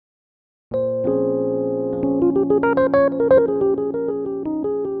Hello,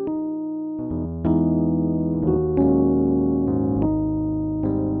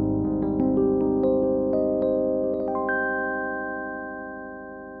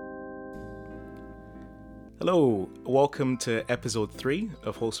 welcome to episode 3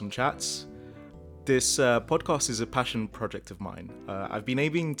 of Wholesome Chats. This podcast is a passion project of mine. I've been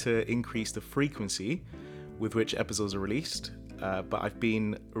aiming to increase the frequency with which episodes are released, but I've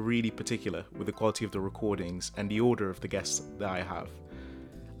been really particular with the quality of the recordings and the order of the guests that I have.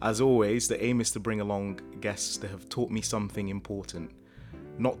 As always, the aim is to bring along guests that have taught me something important,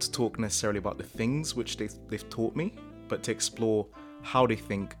 not to talk necessarily about the things which they've taught me, but to explore how they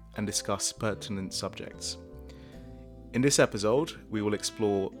think and discuss pertinent subjects. In this episode, we will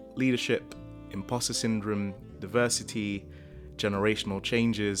explore leadership, imposter syndrome, diversity, generational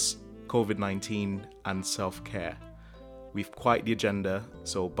changes, COVID-19, and self-care. We've quite the agenda,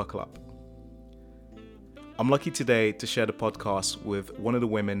 so buckle up. I'm lucky today to share the podcast with one of the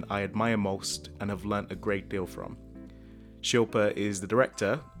women I admire most and have learnt a great deal from. Shilpa is the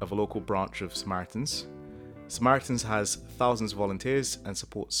director of a local branch of Samaritans. Samaritans has thousands of volunteers and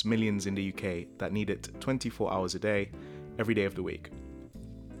supports millions in the UK that need it 24 hours a day, every day of the week.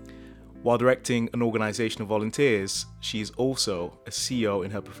 While directing an organisation of volunteers, she is also a CEO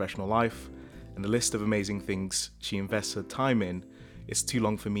in her professional life, and the list of amazing things she invests her time in is too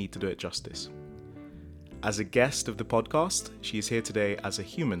long for me to do it justice. As a guest of the podcast, she is here today as a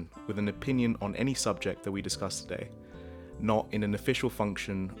human with an opinion on any subject that we discuss today, not in an official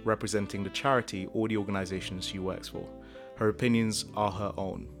function representing the charity or the organisation she works for. Her opinions are her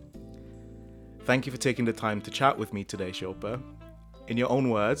own. Thank you for taking the time to chat with me today, Shilpa. In your own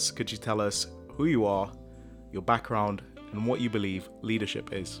words, could you tell us who you are, your background, and what you believe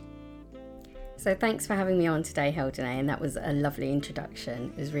leadership is? So thanks for having me on today, Haldane, and that was a lovely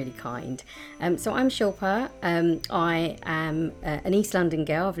introduction. It was really kind. So I'm Shilpa. I am an East London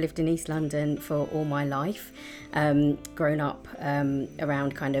girl. I've lived in East London for all my life. Grown up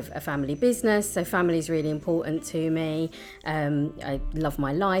around kind of a family business, so family is really important to me. I love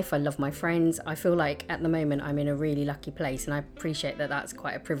my life, I love my friends. I feel like at the moment I'm in a really lucky place, and I appreciate that that's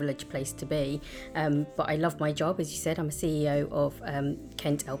quite a privileged place to be. But I love my job. As you said, I'm a CEO of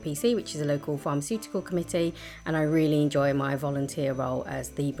Kent LPC, which is a local pharmaceutical committee, and I really enjoy my volunteer role as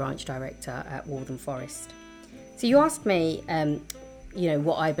the branch director at Waltham Forest. So you asked me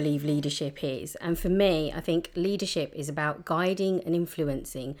what I believe leadership is. And for me, I think leadership is about guiding and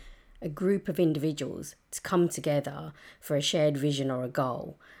influencing a group of individuals to come together for a shared vision or a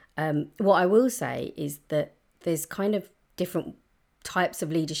goal. What I will say is that there's kind of different types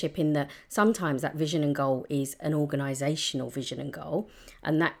of leadership in that sometimes that vision and goal is an organisational vision and goal,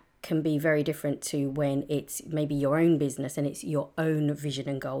 and that can be very different to when it's maybe your own business and it's your own vision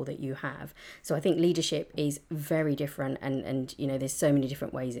and goal that you have. So I think leadership is very different, and there's so many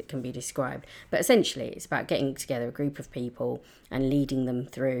different ways it can be described. But essentially, it's about getting together a group of people and leading them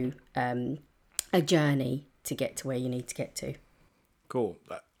through a journey to get to where you need to get to. Cool.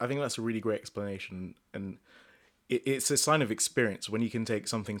 I think that's a really great explanation, and it's a sign of experience when you can take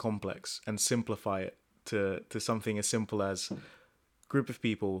something complex and simplify it to something as simple as group of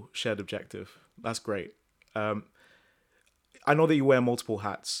people, shared objective. That's great. I know that you wear multiple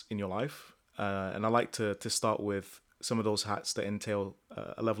hats in your life, and I like to start with some of those hats that entail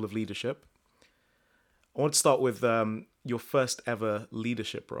a level of leadership. I want to start with your first ever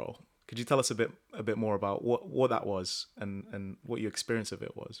leadership role. Could you tell us a bit more about what that was and what your experience of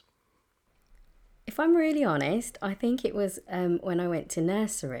it was? If I'm really honest, I think it was when I went to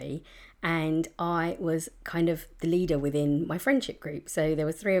nursery, and I was kind of the leader within my friendship group. So there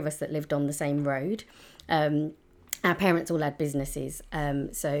were 3 of us that lived on the same road. Our parents all had businesses.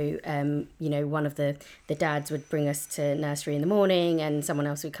 So one of the dads would bring us to nursery in the morning and someone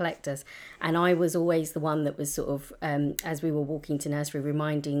else would collect us. And I was always the one that was sort of, as we were walking to nursery,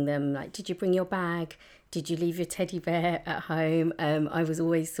 reminding them, like, did you bring your bag? Did you leave your teddy bear at home? I was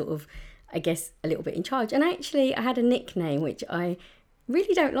always sort of, I guess, a little bit in charge. And actually, I had a nickname, which I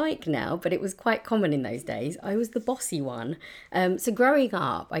really don't like now, but it was quite common in those days. I was the bossy one. So growing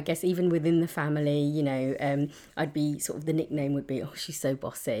up, I guess even within the family, I'd be sort of, the nickname would be, oh, she's so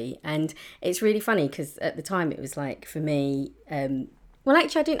bossy. And it's really funny because at the time it was like, for me, well,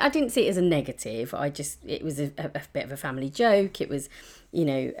 actually, I didn't see it as a negative. It was a bit of a family joke. It was,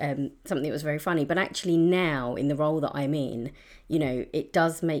 something that was very funny. But actually now, in the role that I'm in, it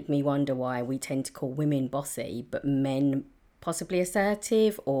does make me wonder why we tend to call women bossy, but men possibly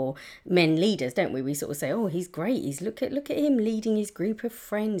assertive, or men leaders, don't we? We sort of say, oh, he's great. Look at him leading his group of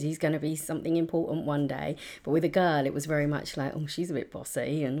friends. He's going to be something important one day. But with a girl, it was very much like, oh, she's a bit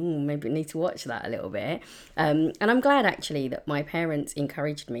bossy, and maybe we need to watch that a little bit. And I'm glad actually that my parents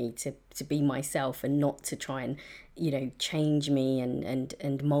encouraged me to be myself and not to try and, change me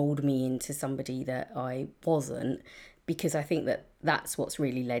and mold me into somebody that I wasn't, because I think that that's what's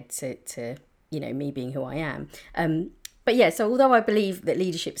really led to me being who I am. But yeah, so although I believe that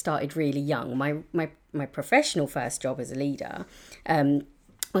leadership started really young, my professional first job as a leader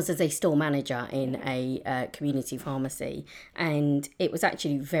was as a store manager in a community pharmacy, and it was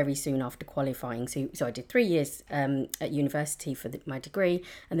actually very soon after qualifying. So I did 3 years at university for my degree,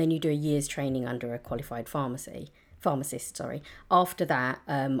 and then you do a year's training under a qualified pharmacist. After that,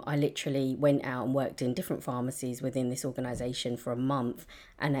 I literally went out and worked in different pharmacies within this organisation for a month,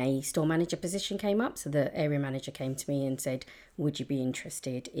 and a store manager position came up. So the area manager came to me and said, would you be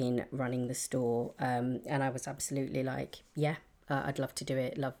interested in running the store? And I was absolutely like, yeah, I'd love to do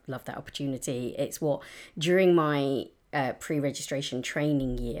it. Love that opportunity. It's what, during my pre-registration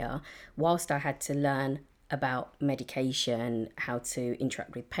training year, whilst I had to learn about medication, how to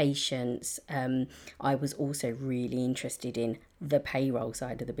interact with patients, I was also really interested in the payroll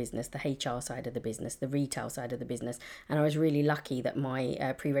side of the business, the HR side of the business, the retail side of the business. And I was really lucky that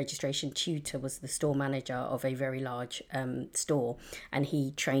my pre-registration tutor was the store manager of a very large store, and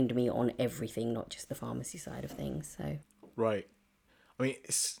he trained me on everything, not just the pharmacy side of things. So Right. I mean,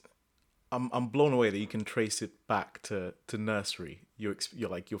 I'm blown away that you can trace it back to nursery. Your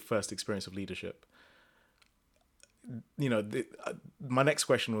first experience of leadership. My next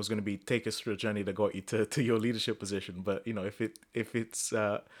question was going to be, take us through a journey that got you to your leadership position. But if it's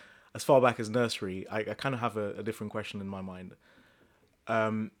as far back as nursery, I kind of have a different question in my mind.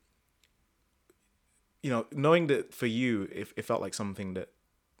 Knowing that for you, it felt like something that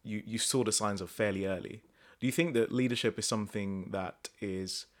you saw the signs of fairly early. Do you think that leadership is something that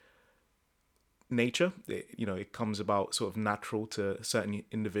is nature? It comes about sort of natural to certain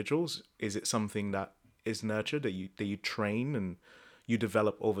individuals. Is it something that is nurtured, that you train and you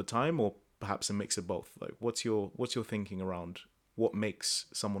develop over time, or perhaps a mix of both? Like, what's your thinking around what makes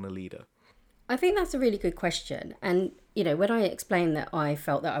someone a leader? I think that's a really good question. And, when I explained that I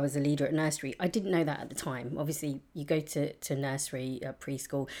felt that I was a leader at nursery, I didn't know that at the time. Obviously, you go to nursery,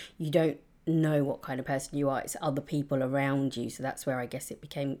 preschool, you don't know what kind of person you are. It's other people around you. So that's where I guess it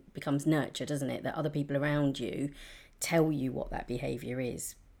becomes nurture, doesn't it? That other people around you tell you what that behaviour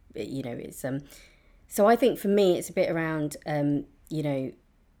is. It's so I think for me it's a bit around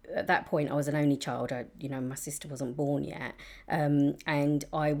at that point I was an only child. My sister wasn't born yet, and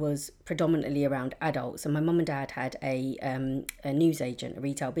I was predominantly around adults, and my mum and dad had a newsagent, a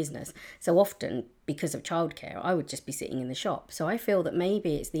retail business. So often, because of childcare, I would just be sitting in the shop. So I feel that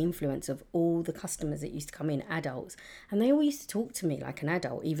maybe it's the influence of all the customers that used to come in, adults, and they all used to talk to me like an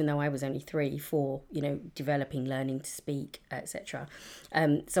adult, even though I was only 3, 4, developing, learning to speak, etc.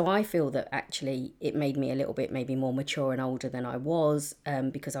 So I feel that actually it made me a little bit maybe more mature and older than I was,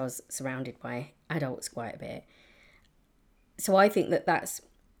 because I was surrounded by adults quite a bit. So I think that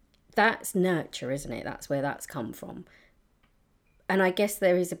that's nurture, isn't it? That's where that's come from. And I guess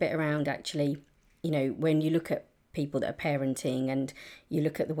there is a bit around actually, when you look at people that are parenting and you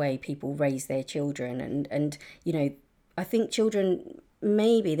look at the way people raise their children and I think children,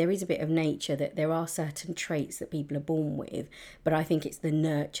 maybe there is a bit of nature, that there are certain traits that people are born with, but I think it's the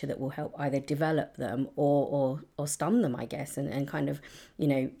nurture that will help either develop them or stun them, I guess, and kind of,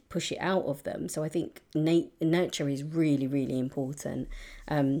 push it out of them. So I think nurture is really, really important.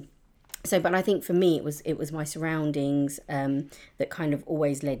 But I think for me, it was my surroundings that kind of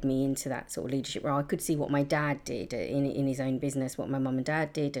always led me into that sort of leadership role. I could see what my dad did in his own business, what my mum and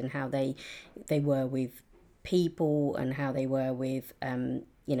dad did, and how they were with people, and how they were with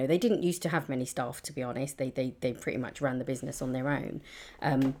they didn't used to have many staff, to be honest. They pretty much ran the business on their own.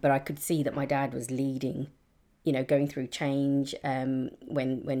 But I could see that my dad was leading, going through change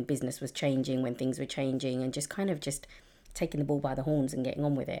when business was changing, when things were changing, and just kind of just taking the ball by the horns and getting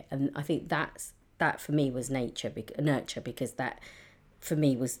on with it. And I think that for me was nurture, because that for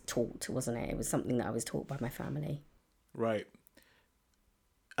me was taught, wasn't it? It was something that I was taught by my family. Right.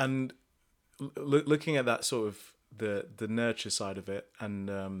 And looking at that sort of the nurture side of it,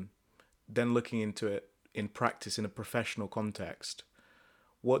 and then looking into it in practice in a professional context,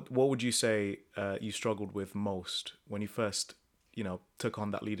 what would you say you struggled with most when you first took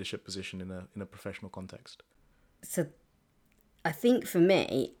on that leadership position in a professional context? So I think for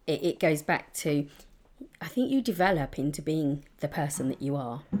me, it goes back to, I think you develop into being the person that you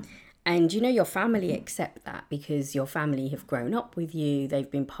are. And your family accept that because your family have grown up with you,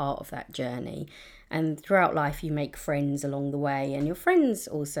 they've been part of that journey. And throughout life, you make friends along the way, and your friends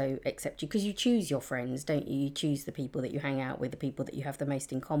also accept you because you choose your friends, don't you? You choose the people that you hang out with, the people that you have the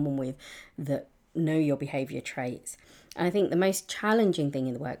most in common with, that know your behaviour traits. And I think the most challenging thing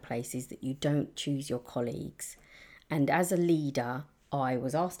in the workplace is that you don't choose your colleagues. And as a leader, I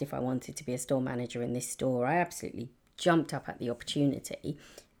was asked if I wanted to be a store manager in this store. I absolutely jumped up at the opportunity.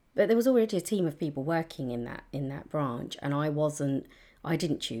 But there was already a team of people working in that branch, and I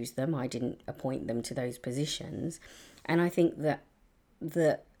didn't choose them. I didn't appoint them to those positions. And I think that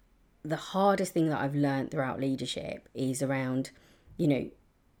the hardest thing that I've learned throughout leadership is around, you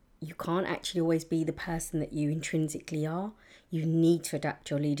can't actually always be the person that you intrinsically are. You need to adapt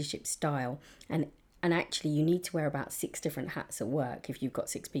your leadership style, and actually you need to wear about 6 different hats at work if you've got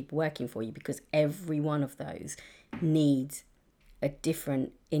 6 people working for you, because every one of those needs a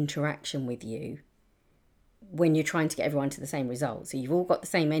different interaction with you when you're trying to get everyone to the same result. So you've all got the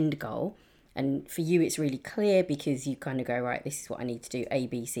same end goal, and for you it's really clear because you kind of go, right, this is what I need to do, A,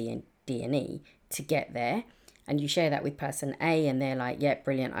 B, C, and D and E to get there. And you share that with person A, and they're like, yeah,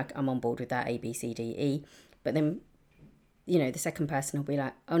 brilliant, I'm on board with that, A, B, C, D, E. But then, the second person will be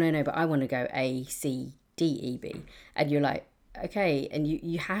like, oh, no, but I want to go A, C, D, E, B. And you're like, okay, and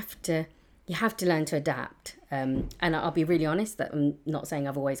you have to learn to adapt. And I'll be really honest that I'm not saying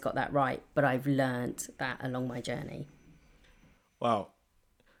I've always got that right, but I've learned that along my journey. Wow.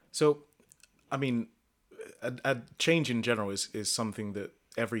 So, I mean, a change in general is something that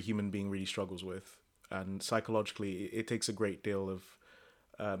every human being really struggles with. And psychologically, it takes a great deal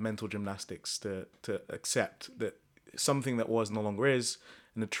of mental gymnastics to accept that something that was no longer is,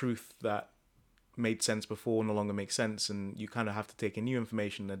 and the truth that made sense before no longer makes sense, and you kind of have to take in new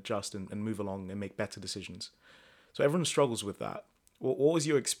information, adjust and move along and make better decisions. So everyone struggles with that. What was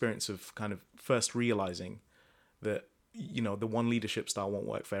your experience of kind of first realizing that the one leadership style won't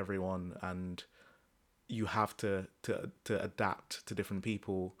work for everyone, and you have to adapt to different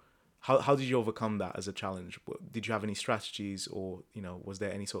people? How did you overcome that as a challenge? Did you have any strategies, or was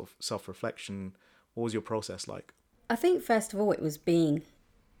there any sort of self-reflection? What was your process like? I think first of all it was being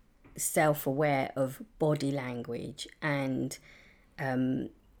self-aware of body language, and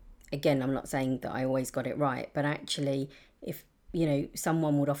again, I'm not saying that I always got it right, but actually if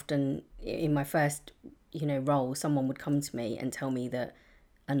someone would often, in my first role, someone would come to me and tell me that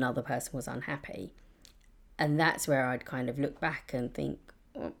another person was unhappy, and that's where I'd kind of look back and think,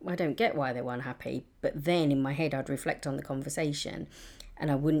 well, I don't get why they were unhappy. But then in my head I'd reflect on the conversation,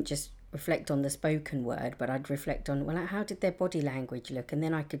 and I wouldn't just reflect on the spoken word, but I'd reflect on, well, how did their body language look? And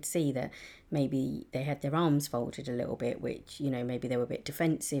then I could see that maybe they had their arms folded a little bit, which, maybe they were a bit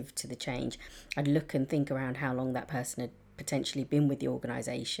defensive to the change. I'd look and think around how long that person had potentially been with the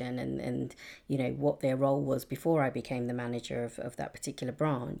organisation, and what their role was before I became the manager of that particular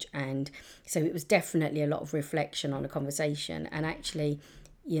branch. And so it was definitely a lot of reflection on a conversation, and actually,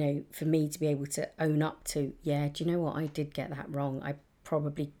 for me to be able to own up to, yeah, do you know what, I did get that wrong, I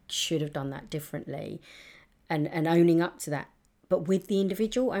probably should have done that differently, and owning up to that, but with the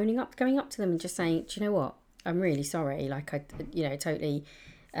individual, going up to them and just saying, do you know what, I'm really sorry, like I totally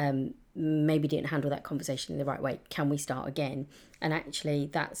maybe didn't handle that conversation in the right way, can we start again? And actually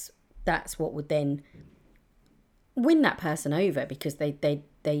that's what would then win that person over, because they'd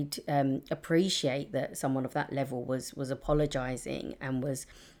appreciate that someone of that level was apologizing and was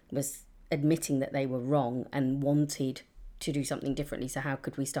admitting that they were wrong and wanted to do something differently. So how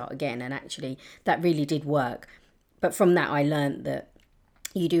could we start again? And actually that really did work. But from that I learned that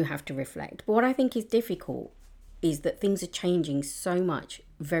you do have to reflect. But what I think is difficult is that things are changing so much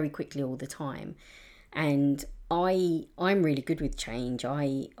very quickly all the time, and I'm really good with change.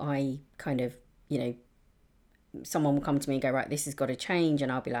 I kind of, someone will come to me and go, right, this has got to change,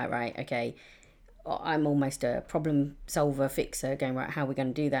 and I'll be like, right, okay, I'm almost a problem solver, fixer, going, right, how are we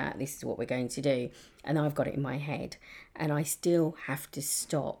going to do that? This is what we're going to do. And I've got it in my head. And I still have to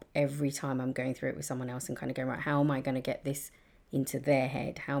stop every time I'm going through it with someone else and kind of go, right, how am I going to get this into their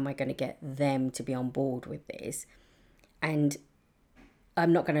head? How am I going to get them to be on board with this? And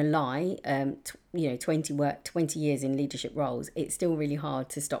I'm not going to lie, 20 years in leadership roles, it's still really hard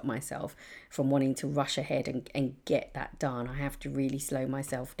to stop myself from wanting to rush ahead and get that done. I have to really slow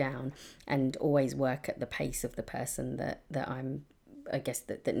myself down and always work at the pace of the person that I'm, I guess,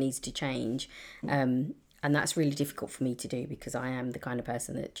 that needs to change. And that's really difficult for me to do, because I am the kind of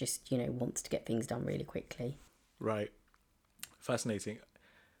person that just, wants to get things done really quickly. Right. Fascinating.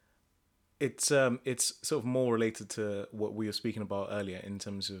 It's sort of more related to what we were speaking about earlier in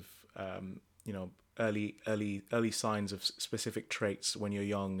terms of early signs of specific traits when you're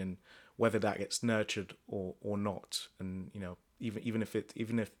young, and whether that gets nurtured or not. And even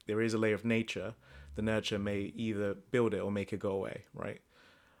if there is a layer of nature, the nurture may either build it or make it go away, right?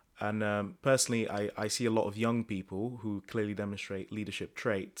 And personally, I see a lot of young people who clearly demonstrate leadership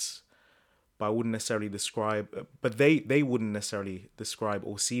traits, but I wouldn't necessarily describe, but they wouldn't necessarily describe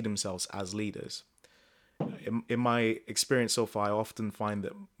or see themselves as leaders. In my experience so far, I often find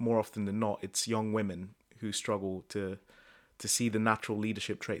that more often than not, it's young women who struggle to see the natural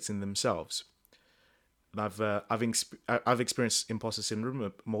leadership traits in themselves. And I've experienced imposter syndrome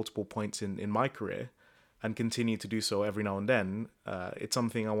at multiple points in my career, and continue to do so every now and then. It's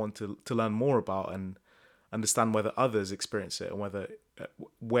something I want to learn more about and understand whether others experience it and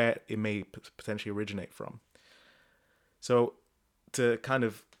where it may potentially originate from. So, to kind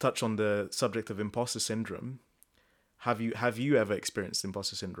of touch on the subject of imposter syndrome, have you ever experienced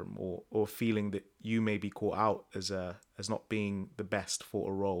imposter syndrome, or feeling that you may be caught out as not being the best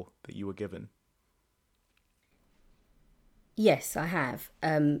for a role that you were given? Yes, I have.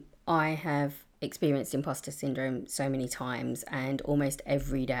 I have experienced imposter syndrome so many times, and almost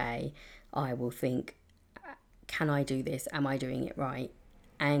every day I will think, can I do this? Am I doing it right?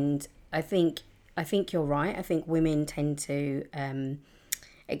 And I think you're right. I think women tend to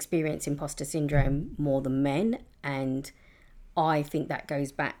experience imposter syndrome more than men, and I think that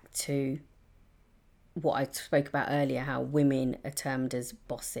goes back to what I spoke about earlier, how women are termed as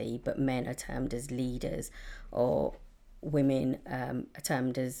bossy, but men are termed as leaders, or women are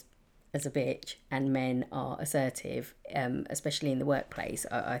termed as a bitch and men are assertive, especially in the workplace.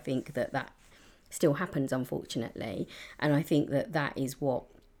 I think that still happens, unfortunately, and I think that is what,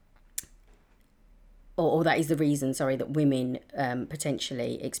 or that is the reason, sorry, that women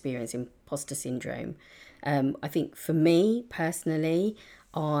potentially experience imposter syndrome. I think for me personally,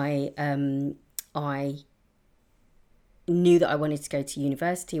 I knew that I wanted to go to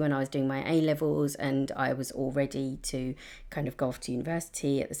university when I was doing my A levels, and I was all ready to kind of go off to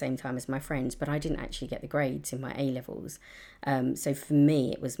university at the same time as my friends, but I didn't actually get the grades in my A levels. So for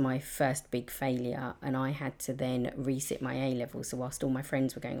me, it was my first big failure, and I had to then resit my A levels. So whilst all my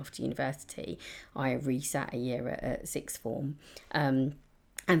friends were going off to university, I resat a year at sixth form. And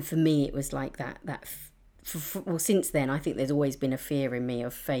for me, it was like well, since then, I think there's always been a fear in me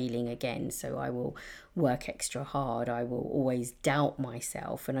of failing again. So I will work extra hard. I will always doubt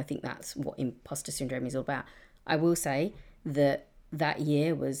myself. And I think that's what imposter syndrome is all about. I will say that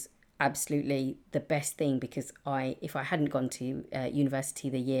year was absolutely the best thing, because if I hadn't gone to university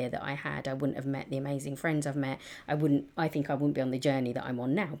the year that I had, I wouldn't have met the amazing friends I've met. I think I wouldn't be on the journey that I'm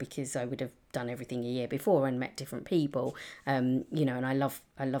on now, because I would have done everything a year before and met different people. And I love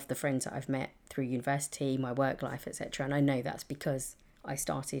the friends that I've met through university, my work life, etc. And I know that's because I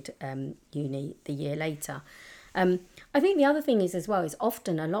started uni the year later. I think the other thing is as well, is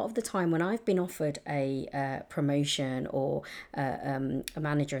often a lot of the time when I've been offered a promotion, or a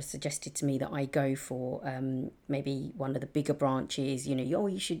manager has suggested to me that I go for maybe one of the bigger branches,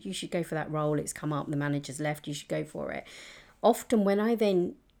 you should go for that role, it's come up, the manager's left, you should go for it. Often when I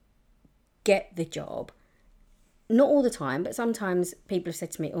then get the job, not all the time, but sometimes people have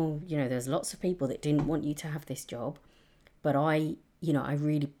said to me, oh, there's lots of people that didn't want you to have this job, but I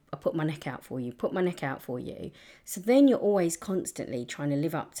put my neck out for you. So then you're always constantly trying to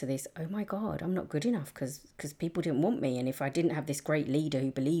live up to this, oh my God, I'm not good enough because people didn't want me. And if I didn't have this great leader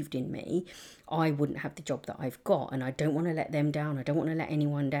who believed in me, I wouldn't have the job that I've got. And I don't want to let them down. I don't want to let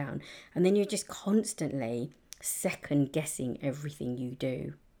anyone down. And then you're just constantly second guessing everything you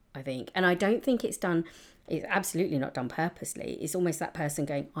do, I think. And I don't think it's absolutely not done purposely. It's almost that person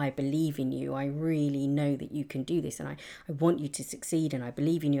going, I believe in you. I really know that you can do this, and I want you to succeed, and I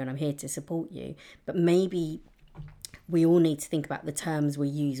believe in you, and I'm here to support you. But maybe we all need to think about the terms we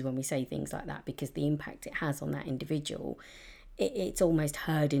use when we say things like that, because the impact it has on that individual, it's almost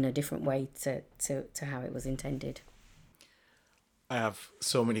heard in a different way to how it was intended. I have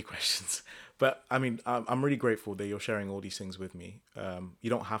so many questions, but I mean, I'm really grateful that you're sharing all these things with me. You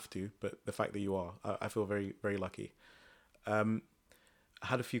don't have to, but the fact that you are, I feel very, very lucky. I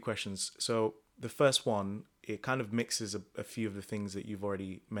had a few questions. So the first one, it kind of mixes a few of the things that you've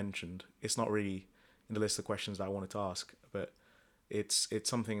already mentioned. It's not really in the list of questions that I wanted to ask, but it's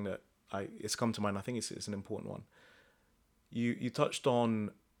something that it's come to mind. I think it's an important one. You touched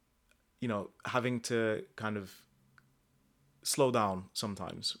on, having to kind of slow down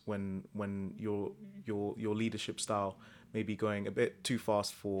sometimes when your leadership style may be going a bit too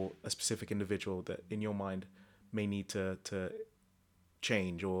fast for a specific individual that in your mind may need to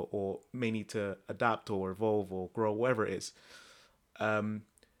change, or may need to adapt or evolve or grow, whatever it is.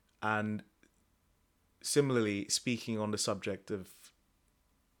 And similarly, speaking on the subject of,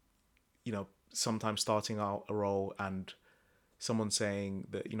 sometimes starting out a role and someone saying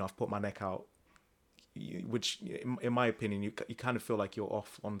that, I've put my neck out, which in my opinion, you kind of feel like you're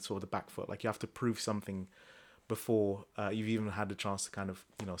off on sort of the back foot. Like you have to prove something before you've even had the chance to kind of,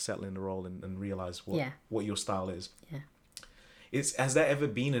 settle in the role and realize what your style is. Yeah. Has there ever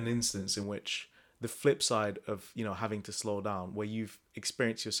been an instance in which the flip side of, having to slow down, where you've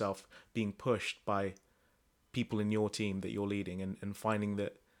experienced yourself being pushed by people in your team that you're leading, and finding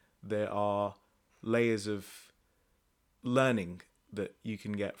that there are layers of learning that you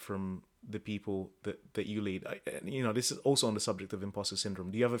can get from the people that you lead? This is also on the subject of imposter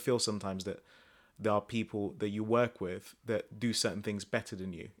syndrome. Do you ever feel sometimes that there are people that you work with that do certain things better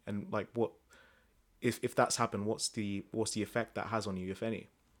than you? And like, what if that's happened, what's the effect that has on you, if any?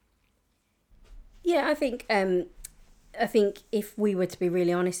 Yeah, I think if we were to be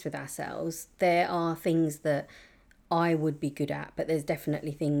really honest with ourselves, there are things that I would be good at, but there's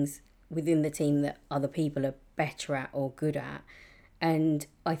definitely things within the team that other people are better at or good at. And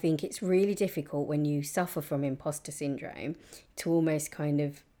I think it's really difficult when you suffer from imposter syndrome to almost kind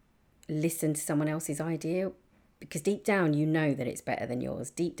of listen to someone else's idea, because deep down you know that it's better than yours.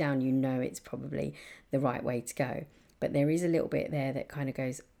 Deep down you know it's probably the right way to go. But there is a little bit there that kind of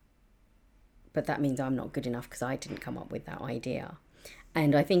goes, but that means I'm not good enough because I didn't come up with that idea.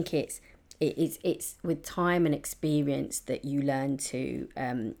 And I think it's with time and experience that you learn to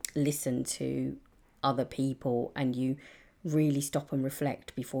listen to other people, and you really stop and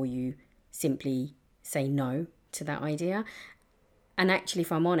reflect before you simply say no to that idea. And actually,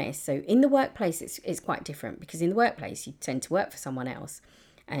 if I'm honest, so in the workplace, it's quite different, because in the workplace, you tend to work for someone else.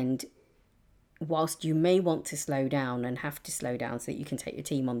 And whilst you may want to slow down and have to slow down so that you can take your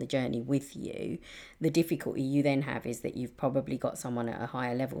team on the journey with you, the difficulty you then have is that you've probably got someone at a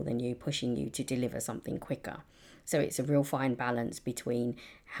higher level than you pushing you to deliver something quicker. So it's a real fine balance between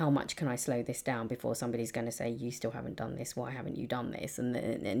how much can I slow this down before somebody's going to say, you still haven't done this, why haven't you done this?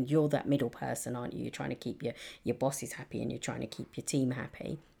 And you're that middle person, aren't you? You're trying to keep your bosses happy, and you're trying to keep your team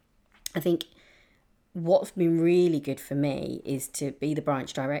happy. I think what's been really good for me is to be the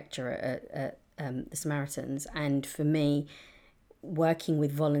branch director at the Samaritans. And for me, working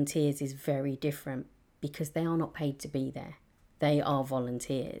with volunteers is very different, because they are not paid to be there. They are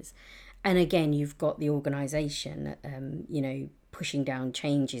volunteers. And again, you've got the organisation, pushing down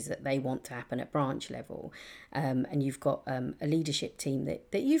changes that they want to happen at branch level, and you've got a leadership team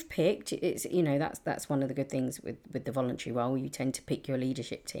that you've picked. It's that's one of the good things with the voluntary role. You tend to pick your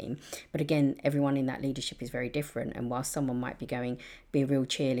leadership team, but again, everyone in that leadership is very different. And while someone might be a real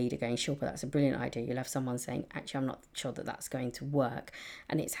cheerleader, going, sure, but that's a brilliant idea, you'll have someone saying, actually, I'm not sure that that's going to work.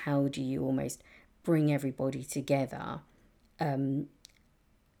 And it's how do you almost bring everybody together,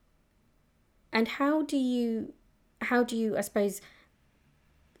 and how do you, I suppose,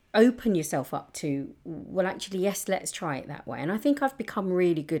 open yourself up to, well, actually, yes, let's try it that way. And I think I've become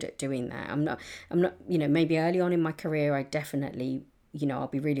really good at doing that. I'm not, maybe early on in my career, I definitely, I'll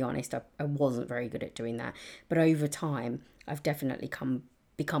be really honest, I wasn't very good at doing that. But over time, I've definitely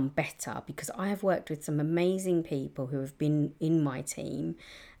become better, because I have worked with some amazing people who have been in my team,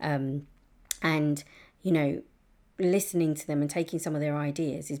 and, listening to them and taking some of their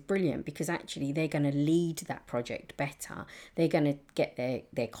ideas is brilliant, because actually they're going to lead that project better. They're going to get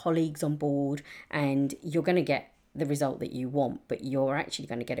their colleagues on board, and you're going to get the result that you want, but you're actually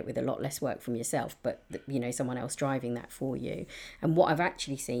going to get it with a lot less work from yourself, but someone else driving that for you. And what I've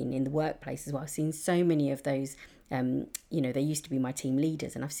actually seen in the workplace as well, I've seen so many of those, they used to be my team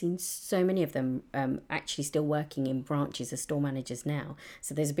leaders, and I've seen so many of them actually still working in branches as store managers now.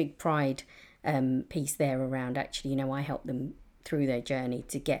 So there's a big pride piece there around, actually, I helped them through their journey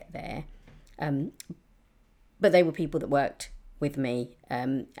to get there. But they were people that worked with me,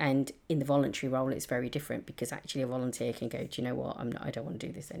 and in the voluntary role it's very different, because actually a volunteer can go, do you know what, I don't want to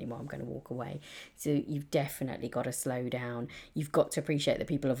do this anymore, I'm going to walk away. So you've definitely got to slow down. You've got to appreciate that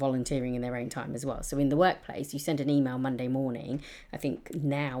people are volunteering in their own time as well. So in the workplace, you send an email Monday morning. I think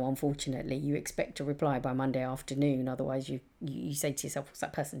now, unfortunately, you expect a reply by Monday afternoon, otherwise you say to yourself, what's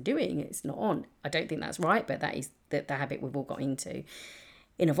that person doing, it's not on. I don't think that's right, but that is the habit we've all got into.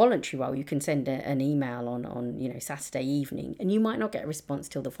 In a voluntary role, you can send an email on Saturday evening, and you might not get a response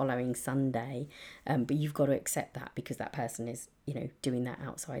till the following Sunday, but you've got to accept that, because that person is doing that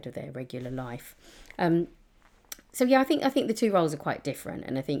outside of their regular life. So yeah, I think the two roles are quite different.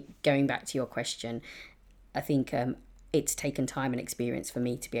 And I think, going back to your question, I think it's taken time and experience for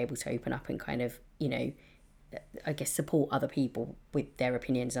me to be able to open up and kind of I guess support other people with their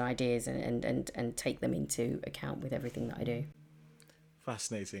opinions and ideas, and take them into account with everything that I do.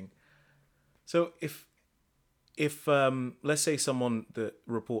 Fascinating. So if if let's say someone that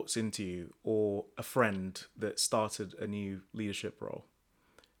reports into you or a friend that started a new leadership role,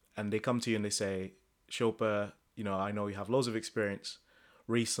 and they come to you and they say, Shilpa, I know you have loads of experience.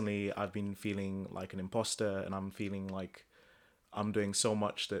 Recently, I've been feeling like an imposter, and I'm feeling like I'm doing so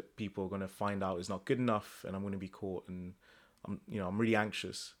much that people are going to find out is not good enough, and I'm going to be caught, and I'm really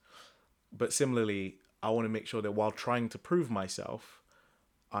anxious. But similarly, I want to make sure that while trying to prove myself,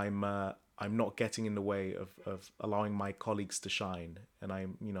 I'm not getting in the way of allowing my colleagues to shine, and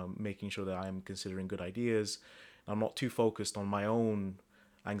I'm making sure that I'm considering good ideas. I'm not too focused on my own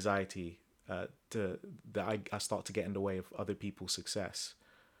anxiety to that I start to get in the way of other people's success.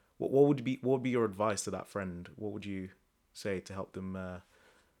 What would be your advice to that friend? What would you say to help them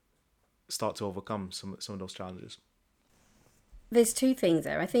start to overcome some of those challenges? There's two things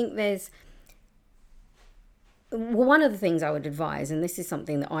there. I think there's well, one of the things I would advise, and this is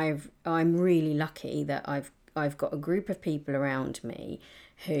something that I'm really lucky that I've got a group of people around me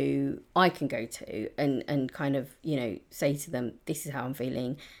who I can go to and kind of say to them, this is how I'm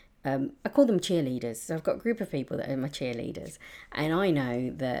feeling. I call them cheerleaders. So I've got a group of people that are my cheerleaders, and I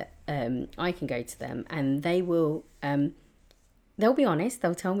know that I can go to them and they'll be honest.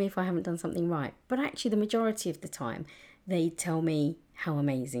 They'll tell me if I haven't done something right, but actually the majority of the time they tell me how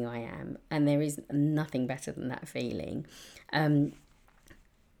amazing I am, and there is nothing better than that feeling. But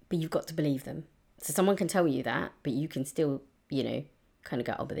you've got to believe them. So someone can tell you that, but you can still, kind of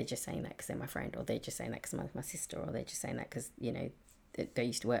go, oh, but they're just saying that because they're my friend, or they're just saying that because my sister, or they're just saying that because, they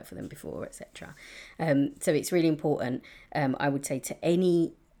used to work for them before, etc. So it's really important, I would say, to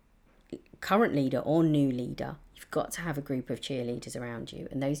any current leader or new leader, you've got to have a group of cheerleaders around you.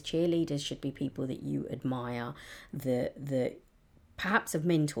 And those cheerleaders should be people that you admire, that perhaps have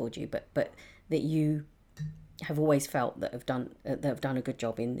mentored you, but that you have always felt that have done a good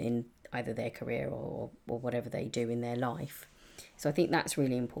job in either their career or whatever they do in their life. So I think that's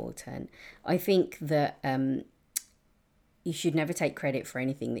really important. I think that you should never take credit for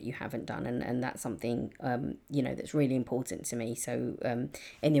anything that you haven't done, and that's something that's really important to me. So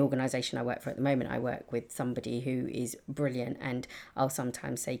in the organisation I work for at the moment, I work with somebody who is brilliant, and I'll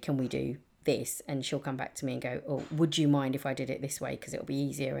sometimes say, can we do this? And she'll come back to me and go, oh, would you mind if I did it this way, because it'll be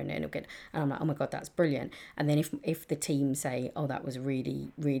easier and it'll get, and I'm like, oh my god, that's brilliant. And then if the team say, oh, that was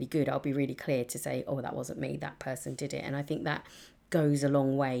really really good, I'll be really clear to say, oh, that wasn't me, that person did it. And I think that goes a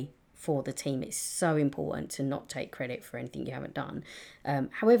long way for the team. It's so important to not take credit for anything you haven't done.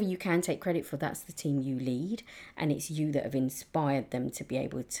 However, you can take credit for that's the team you lead, and it's you that have inspired them to be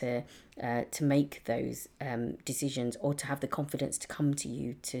able to make those decisions, or to have the confidence to come to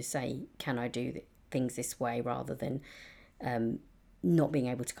you to say, can I do things this way, rather than not being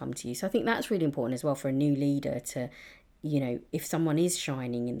able to come to you. So I think that's really important as well for a new leader to, if someone is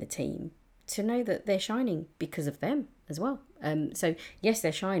shining in the team, to know that they're shining because of them as well. So yes,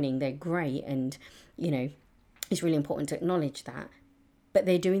 they're shining, they're great, and it's really important to acknowledge that, but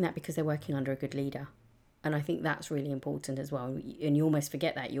they're doing that because they're working under a good leader. And I think that's really important as well. And you almost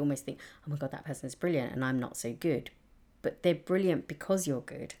forget that. You almost think, oh my god, that person's brilliant and I'm not so good. But they're brilliant because you're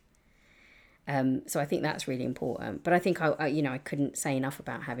good. So I think that's really important. But I think I couldn't say enough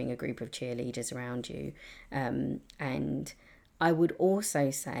about having a group of cheerleaders around you. And I would also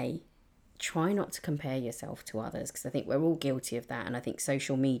say, try not to compare yourself to others, because I think we're all guilty of that, and I think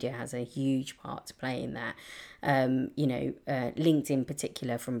social media has a huge part to play in that. LinkedIn in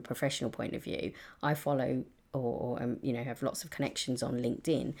particular, from a professional point of view, I follow or have lots of connections on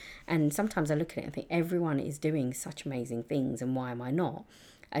LinkedIn, and sometimes I look at it and think everyone is doing such amazing things, and why am I not?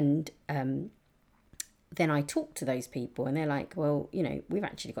 And then I talk to those people and they're like, well, we've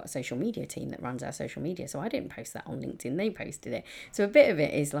actually got a social media team that runs our social media. So I didn't post that on LinkedIn. They posted it. So a bit of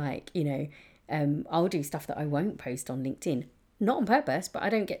it is like, I'll do stuff that I won't post on LinkedIn. Not on purpose, but I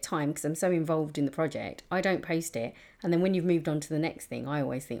don't get time because I'm so involved in the project. I don't post it. And then when you've moved on to the next thing, I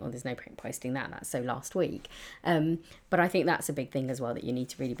always think, oh, there's no point posting that. That's so last week. But I think that's a big thing as well that you need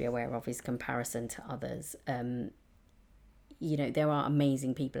to really be aware of, is comparison to others. There are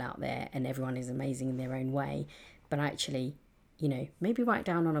amazing people out there and everyone is amazing in their own way. But actually, maybe write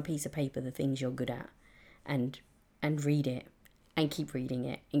down on a piece of paper the things you're good at and read it and keep reading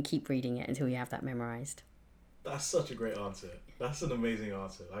it and keep reading it until you have that memorized. That's such a great answer. That's an amazing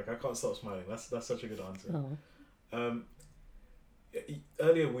answer. Like, I can't stop smiling. That's such a good answer. Oh.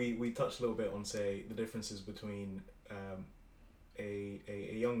 Earlier we touched a little bit on, say, the differences between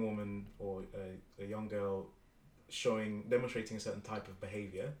a young woman or a young girl demonstrating a certain type of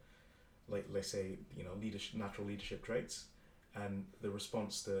behavior, like, let's say, natural leadership traits, and the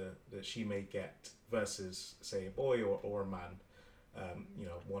response that she may get versus, say, a boy or a man.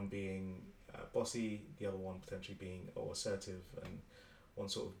 One being bossy, the other one potentially being or assertive, and one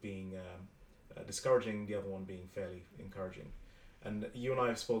sort of being discouraging, the other one being fairly encouraging. And you and I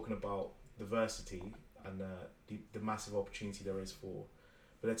have spoken about diversity and the massive opportunity there is for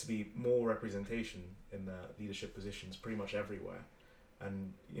there to be more representation in leadership positions pretty much everywhere.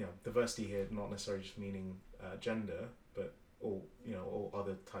 And diversity here not necessarily just meaning gender, but all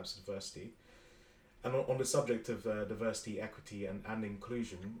other types of diversity. And on the subject of diversity, equity, and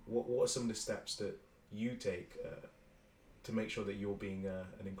inclusion, what are some of the steps that you take to make sure that you're being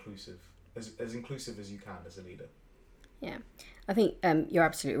an inclusive, as inclusive as you can as a leader? Yeah, I think you're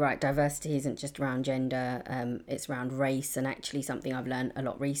absolutely right. Diversity isn't just around gender, it's around race, and actually something I've learned a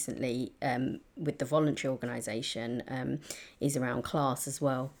lot recently with the voluntary organisation is around class as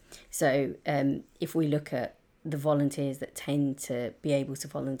well. So if we look at the volunteers that tend to be able to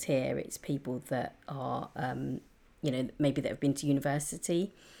volunteer, it's people that are, maybe that have been to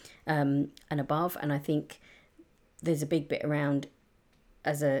university and above. And I think there's a big bit around,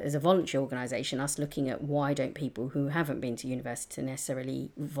 as a voluntary organisation, us looking at why don't people who haven't been to university necessarily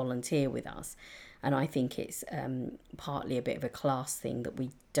volunteer with us. And I think it's partly a bit of a class thing that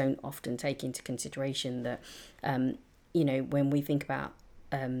we don't often take into consideration, that, when we think about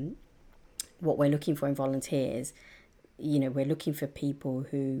what we're looking for in volunteers, we're looking for people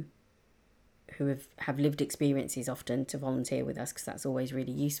who have lived experiences often to volunteer with us, because that's always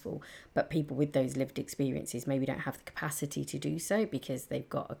really useful. But people with those lived experiences maybe don't have the capacity to do so because they've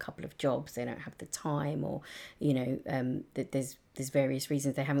got a couple of jobs, they don't have the time, or there's various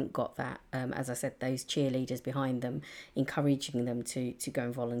reasons they haven't got that, as I said, those cheerleaders behind them encouraging them to go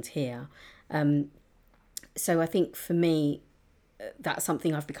and volunteer. So I think for me, that's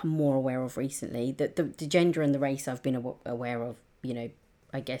something I've become more aware of recently, that the gender and the race I've been aware of,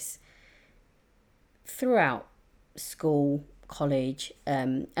 I guess throughout school, college,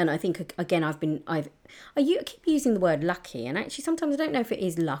 and I think again I keep using the word lucky, and actually sometimes I don't know if it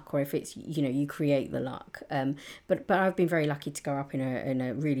is luck or if it's you create the luck, but I've been very lucky to grow up in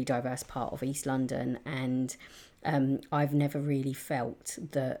a really diverse part of East London, and I've never really felt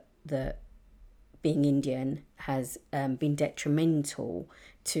that being Indian has been detrimental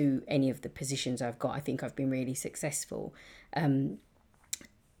to any of the positions I've got. I think I've been really successful.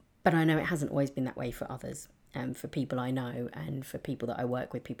 But I know it hasn't always been that way for others, for people I know and for people that I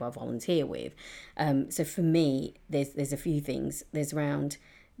work with, people I volunteer with. So for me, there's a few things. There's around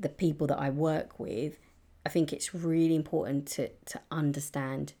the people that I work with. I think it's really important to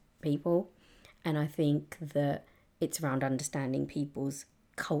understand people. And I think that it's around understanding people's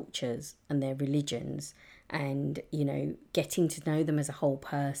cultures and their religions, and getting to know them as a whole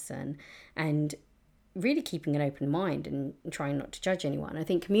person, and really keeping an open mind and trying not to judge anyone. I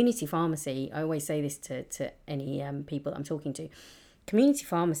think community pharmacy, I always say this to any people that I'm talking to, community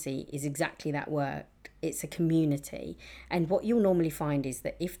pharmacy is exactly that word. It's a community, and what you'll normally find is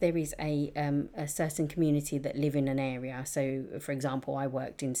that if there is a certain community that live in an area, so for example I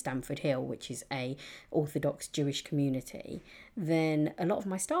worked in Stamford Hill, which is a Orthodox Jewish community, then a lot of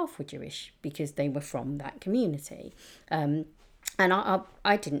my staff were Jewish because they were from that community. And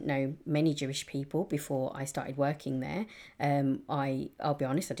I didn't know many Jewish people before I started working there. I'll be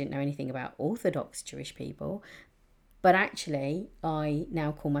honest, I didn't know anything about Orthodox Jewish people. But actually, I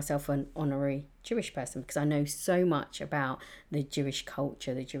now call myself an honorary Jewish person because I know so much about the Jewish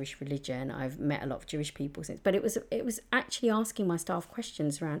culture, the Jewish religion. I've met a lot of Jewish people since. But it was actually asking my staff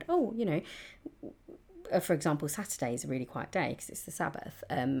questions around, for example, Saturday is a really quiet day because it's the Sabbath,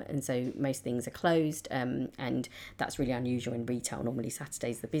 and so most things are closed, and that's really unusual in retail. Normally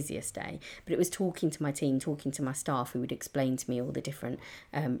Saturday's the busiest day, but it was talking to my team, talking to my staff, who would explain to me all the different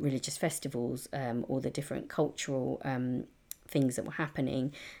religious festivals, all the different cultural things that were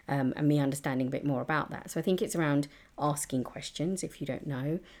happening, and me understanding a bit more about that. So I think it's around asking questions if you don't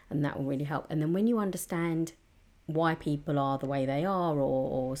know, and that will really help. And then when you understand why people are the way they are,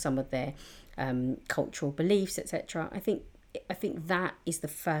 or some of their cultural beliefs, etc., I think that is the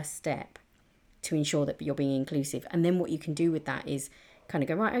first step to ensure that you're being inclusive. And then what you can do with that is kind of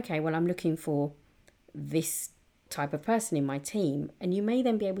go, right, okay, well, I'm looking for this type of person in my team, and you may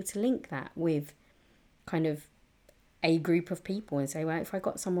then be able to link that with kind of a group of people and say, well, if I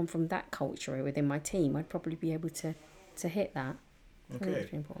got someone from that culture within my team, I'd probably be able to hit that. Okay. That's really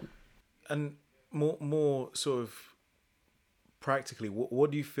important. And more sort of practically, what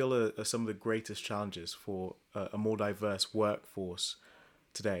do you feel are some of the greatest challenges for a more diverse workforce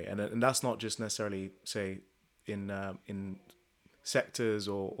today? And that's not just necessarily, say, in sectors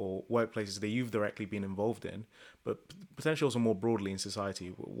or workplaces that you've directly been involved in, but potentially also more broadly in society.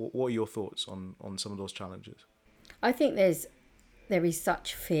 What are your thoughts on some of those challenges? I think there's there is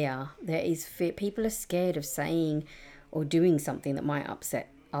such fear. There is fear. People are scared of saying or doing something that might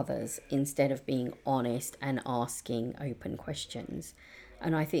upset others instead of being honest and asking open questions.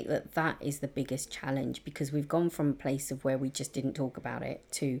 And I think that that is the biggest challenge, because we've gone from a place of where we just didn't talk about it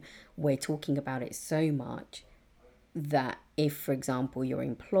to we're talking about it so much that if, for example, you're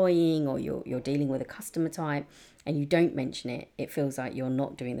employing or you're dealing with a customer type and you don't mention it, it feels like you're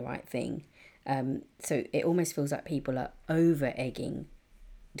not doing the right thing. So it almost feels like people are over egging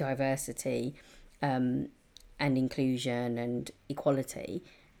diversity and inclusion and equality.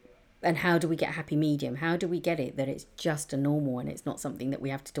 And how do we get a happy medium? How do we get it that it's just a normal and it's not something that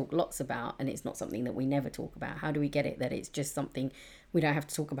we have to talk lots about and it's not something that we never talk about? How do we get it that it's just something we don't have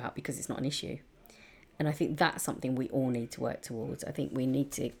to talk about because it's not an issue? And I think that's something we all need to work towards. I think we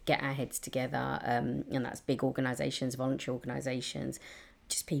need to get our heads together, and that's big organisations, voluntary organisations,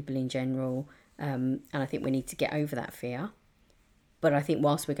 just people in general. And I think we need to get over that fear. But I think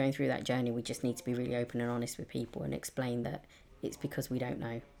whilst we're going through that journey, we just need to be really open and honest with people and explain that it's because we don't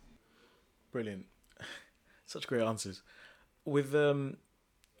know. Brilliant. Such great answers. With some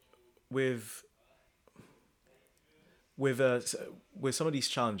of these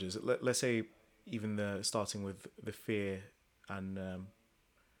challenges, let's say even starting with the fear and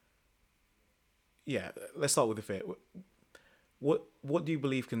let's start with the fear. What do you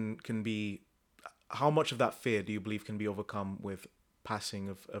believe can be, how much of that fear do you believe can be overcome with passing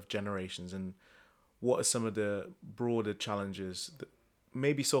of generations, and what are some of the broader challenges that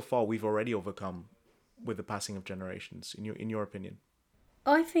maybe so far we've already overcome with the passing of generations, in your opinion?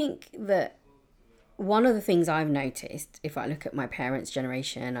 I think that one of the things I've noticed, if I look at my parents'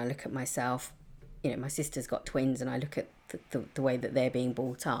 generation, I look at myself, my sister's got twins, and I look at the way that they're being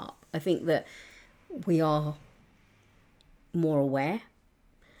brought up, I think that we are more aware.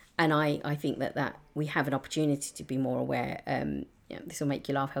 And I think that we have an opportunity to be more aware. This will make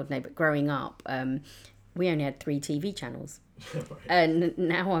you laugh, Heldon, but growing up, we only had 3 TV channels. Right. And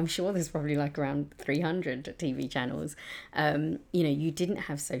now I'm sure there's probably like around 300 TV channels. You didn't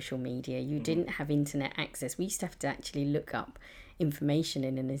have social media. You didn't have internet access. We used to have to actually look up information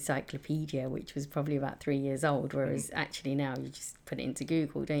in an encyclopedia, which was probably about 3 years old, whereas actually now you just put it into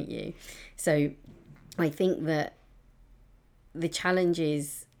Google, don't you? So I think that the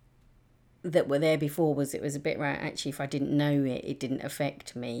challenges that were there before was it was a bit right, actually, if I didn't know it, it didn't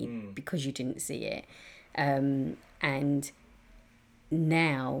affect me because you didn't see it. And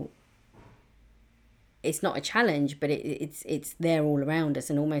now it's not a challenge, but it's there all around us,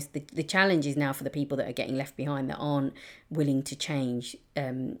 and almost the challenge is now for the people that are getting left behind, that aren't willing to change,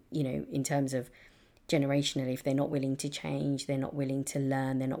 in terms of generationally. If they're not willing to change, they're not willing to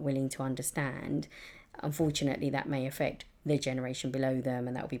learn, they're not willing to understand, unfortunately that may affect the generation below them,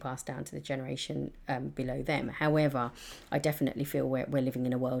 and that will be passed down to the generation below them. However, I definitely feel we're living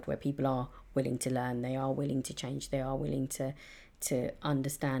in a world where people are willing to learn, they are willing to change, they are willing to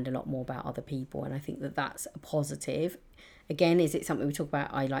understand a lot more about other people, and I think that that's a positive. Again, is it something we talk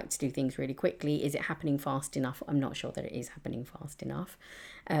about? I like to do things really quickly. Is it happening fast enough? I'm not sure that it is happening fast enough.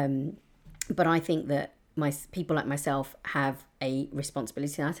 But I think that people like myself have a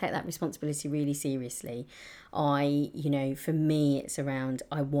responsibility, and I take that responsibility really seriously. For me, it's around,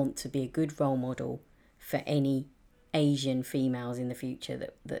 I want to be a good role model for any Asian females in the future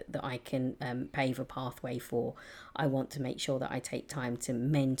that I can pave a pathway for. I want to make sure that I take time to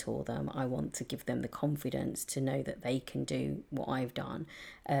mentor them. I want to give them the confidence to know that they can do what I've done,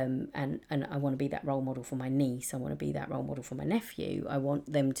 and I want to be that role model for my niece. I want to be that role model for my nephew. I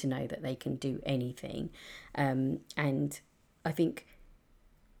want them to know that they can do anything, and I think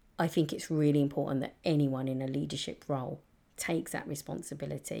it's really important that anyone in a leadership role takes that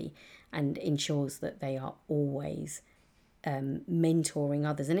responsibility and ensures that they are always mentoring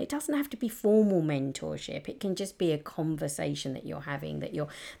others. And it doesn't have to be formal mentorship. It can just be a conversation that you're having, that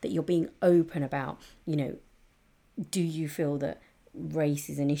you're being open about, do you feel that race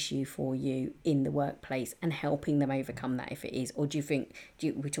is an issue for you in the workplace, and helping them overcome that if it is? Or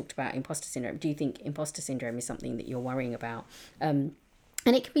we talked about imposter syndrome. Do you think imposter syndrome is something that you're worrying about?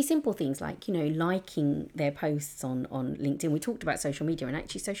 And it can be simple things like, liking their posts on LinkedIn. We talked about social media, and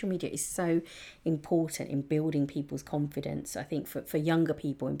actually social media is so important in building people's confidence. I think for younger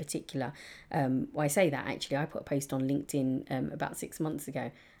people in particular, I say that actually, I put a post on LinkedIn about 6 months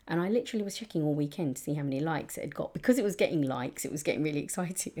ago, and I literally was checking all weekend to see how many likes it had got. Because it was getting likes, it was getting really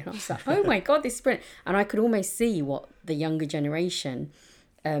exciting. And I was like, oh my God, this is brilliant. And I could almost see what the younger generation...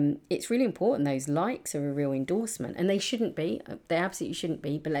 it's really important. Those likes are a real endorsement, and they shouldn't be. They absolutely shouldn't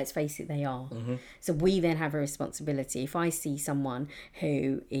be, but let's face it, they are. So we then have a responsibility. If I see someone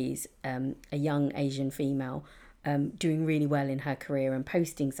who is a young Asian female doing really well in her career and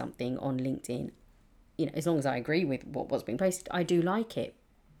posting something on LinkedIn, as long as I agree with what's being posted, I do like it.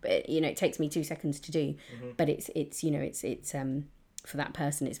 But, it takes me 2 seconds to do, but it's for that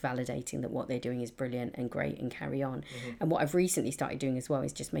person, it's validating that what they're doing is brilliant and great and carry on. And what I've recently started doing as well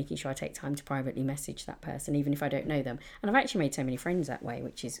is just making sure I take time to privately message that person, even if I don't know them. And I've actually made so many friends that way,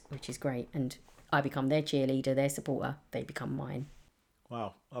 which is great. And I become their cheerleader, their supporter, they become mine.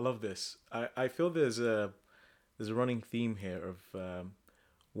 Wow, I love this. I feel there's a running theme here of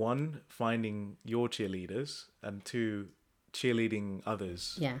one, finding your cheerleaders, and two, cheerleading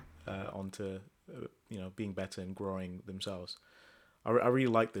others onto being better and growing themselves. I really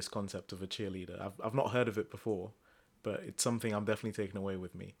like this concept of a cheerleader. I've not heard of it before, but it's something I'm definitely taking away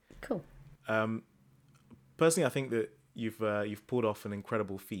with me. Cool. Personally, I think that you've pulled off an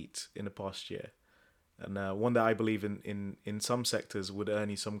incredible feat in the past year, and one that I believe in some sectors would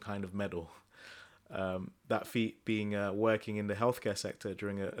earn you some kind of medal. That feat being working in the healthcare sector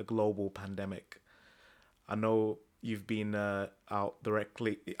during a global pandemic. I know you've been out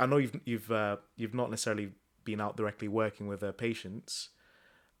directly. I know you've not necessarily been out directly working with patients,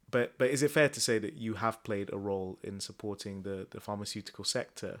 but is it fair to say that you have played a role in supporting the pharmaceutical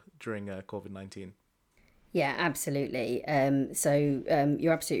sector during COVID-19? Yeah, absolutely. So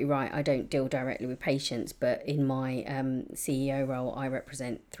you're absolutely right. I don't deal directly with patients, but in my CEO role, I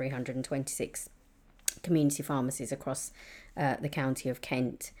represent 326 community pharmacies across the county of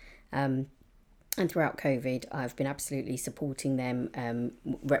Kent. And throughout COVID, I've been absolutely supporting them,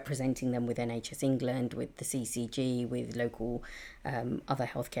 representing them with NHS England, with the CCG, with local other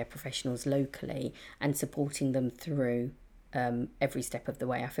healthcare professionals locally, and supporting them through every step of the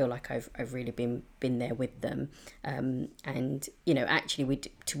way. I feel like I've really been there with them. And, actually,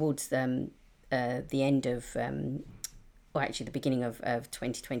 towards the end of... the beginning of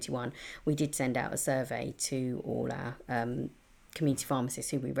 2021, we did send out a survey to all our community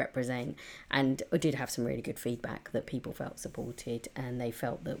pharmacists who we represent, and I did have some really good feedback that people felt supported and they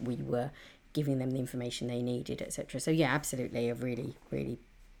felt that we were giving them the information they needed, etc. So yeah, absolutely, I've really, really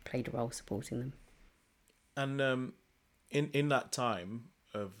played a role supporting them. And in that time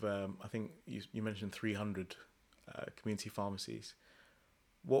of, I think you mentioned 300 community pharmacies,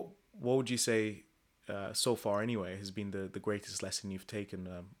 what would you say so far anyway has been the greatest lesson you've taken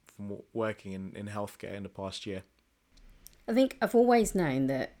from working in healthcare in the past year? I think I've always known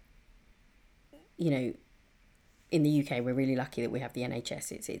that, in the UK, we're really lucky that we have the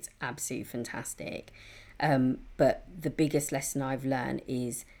NHS. It's absolutely fantastic. But the biggest lesson I've learned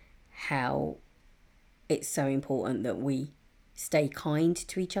is how it's so important that we stay kind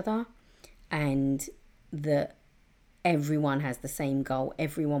to each other, and that everyone has the same goal.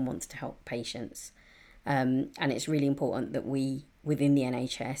 Everyone wants to help patients. And it's really important that we, within the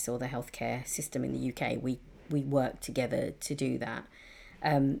NHS or the healthcare system in the UK, we work together to do that.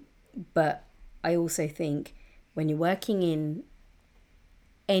 But I also think when you're working in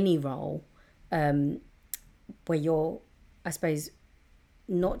any role where you're, I suppose,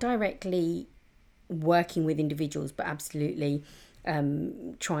 not directly working with individuals, but absolutely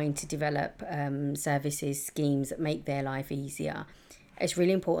trying to develop services, schemes that make their life easier, it's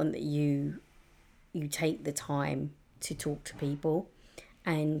really important that you take the time to talk to people,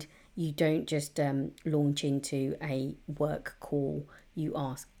 and you don't just launch into a work call. You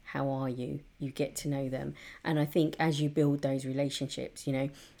ask, how are you? You get to know them. And I think as you build those relationships,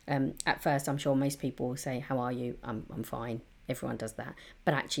 at first I'm sure most people will say, how are you? I'm fine. Everyone does that.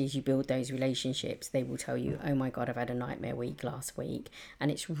 But actually, as you build those relationships, they will tell you, oh my God, I've had a nightmare week last week. And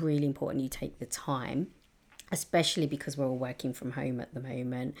it's really important you take the time, especially because we're all working from home at the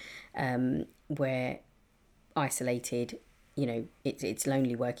moment. We're isolated, it's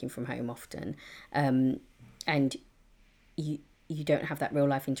lonely working from home often. And you don't have that real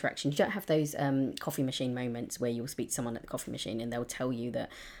life interaction. You don't have those coffee machine moments where you'll speak to someone at the coffee machine and they'll tell you that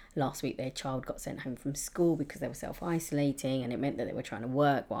last week their child got sent home from school because they were self-isolating, and it meant that they were trying to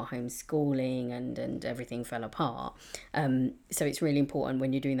work while homeschooling, and everything fell apart. So it's really important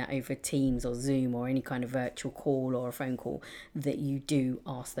when you're doing that over Teams or Zoom or any kind of virtual call or a phone call that you do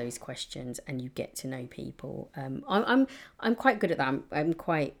ask those questions and you get to know people. I'm quite good at that. I'm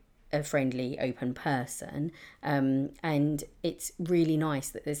quite a friendly, open person, and it's really nice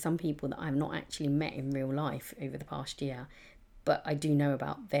that there's some people that I've not actually met in real life over the past year, but I do know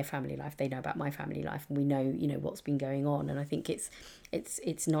about their family life. They know about my family life, and we know what's been going on. And I think it's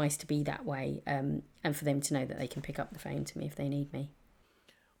nice to be that way, and for them to know that they can pick up the phone to me if they need me.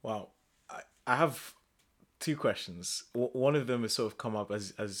 Wow, I have two questions. One of them has sort of come up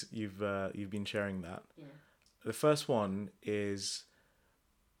as you've been sharing that. Yeah. The first one is,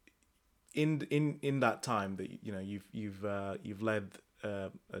 in that time that you've led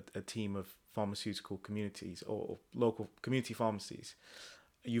a team of pharmaceutical communities or local community pharmacies.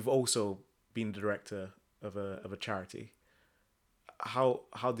 You've also been the director of a charity. How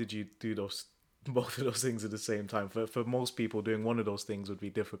did you do those both of those things at the same time? For most people, doing one of those things would be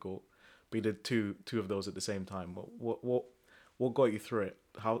difficult. But you did two of those at the same time. What got you through it?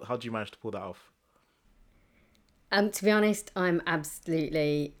 How did you manage to pull that off? To be honest, I'm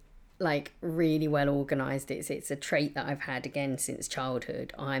absolutely really well organized. It's a trait that I've had again since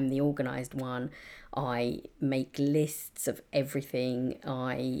childhood. I'm the organized one. I make lists of everything.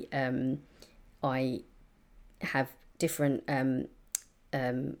 I have different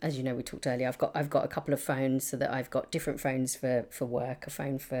as you know, we talked earlier, I've got a couple of phones, so that I've got different phones for work, a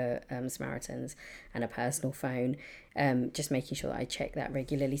phone for Samaritans and a personal phone, just making sure that I check that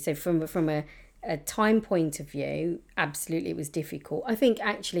regularly. So from a time point of view, absolutely it was difficult. I think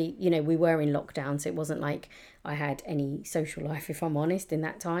actually, we were in lockdown, so it wasn't like I had any social life, if I'm honest, in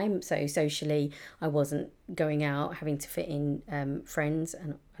that time. So socially, I wasn't going out, having to fit in friends,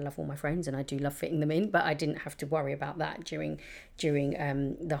 and I love all my friends and I do love fitting them in, but I didn't have to worry about that during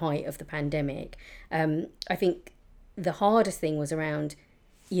the height of the pandemic. I think the hardest thing was around,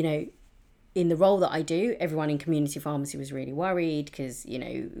 in the role that I do, everyone in community pharmacy was really worried because,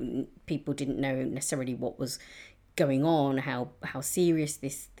 people didn't know necessarily what was going on, how serious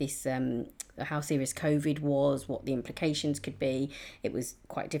how serious COVID was, what the implications could be. It was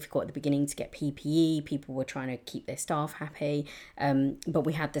quite difficult at the beginning to get PPE. People were trying to keep their staff happy, but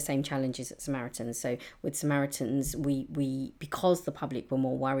we had the same challenges at Samaritans. So with Samaritans, we because the public were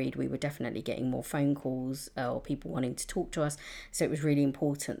more worried, we were definitely getting more phone calls or people wanting to talk to us. So it was really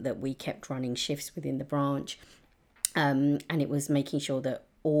important that we kept running shifts within the branch, and it was making sure that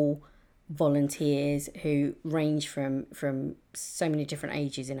all volunteers who range from so many different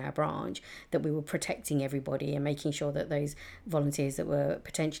ages in our branch, that we were protecting everybody and making sure that those volunteers that were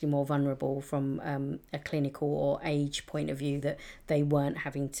potentially more vulnerable from a clinical or age point of view, that they weren't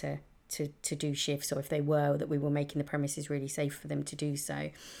having to do shifts, or if they were, that we were making the premises really safe for them to do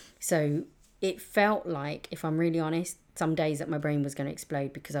so. So it felt like, if I'm really honest, some days that my brain was going to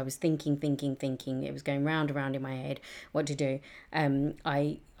explode because I was thinking. It was going round and round in my head what to do.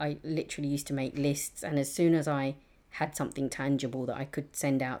 I literally used to make lists, and as soon as I had something tangible that I could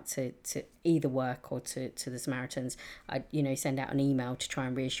send out to either work or to the Samaritans, I'd send out an email to try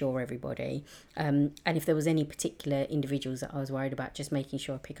and reassure everybody. And if there was any particular individuals that I was worried about, just making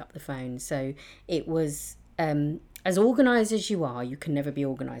sure I pick up the phone. So it was as organised as you are, you can never be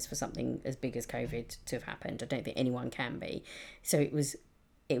organised for something as big as COVID to have happened. I don't think anyone can be. So it was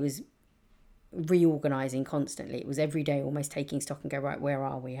reorganising constantly. It was every day almost taking stock and go, right, where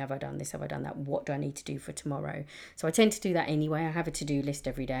are we? Have I done this? Have I done that? What do I need to do for tomorrow? So I tend to do that anyway. I have a to-do list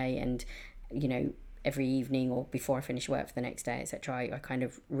every day, and, every evening or before I finish work for the next day, etc. I kind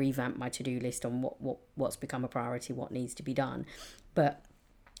of revamp my to-do list on what's become a priority, what needs to be done. But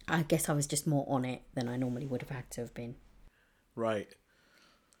I guess I was just more on it than I normally would have had to have been. Right.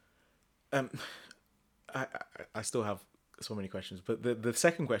 I still have so many questions, but the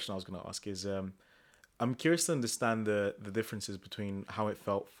second question I was going to ask is, I'm curious to understand the differences between how it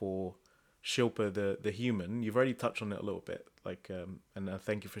felt for Shilpa, the human. You've already touched on it a little bit, and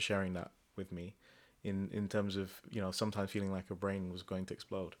thank you for sharing that with me, in terms of, sometimes feeling like her brain was going to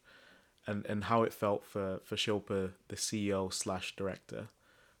explode, and how it felt for Shilpa, the CEO/director,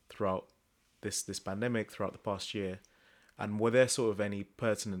 throughout this pandemic, throughout the past year. And were there sort of any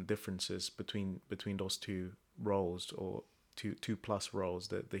pertinent differences between those two roles, or two plus roles,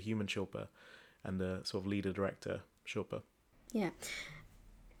 the human Shilpa and the sort of leader director Shilpa? Yeah.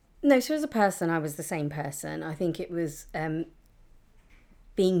 No, so as a person, I was the same person. I think it was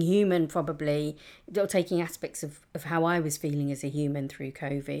being human, probably, or taking aspects of how I was feeling as a human through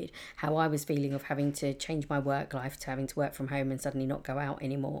COVID, how I was feeling of having to change my work life to having to work from home and suddenly not go out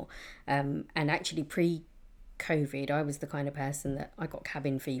anymore. And actually pre-COVID, I was the kind of person that I got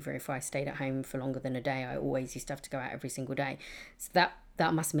cabin fever if I stayed at home for longer than a day. I always used to have to go out every single day. So that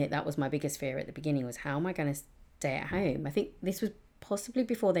I must admit, that was my biggest fear at the beginning, was how am I going to stay at home? I think this was possibly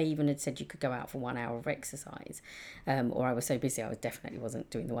before they even had said you could go out for 1 hour of exercise, or I was so busy I definitely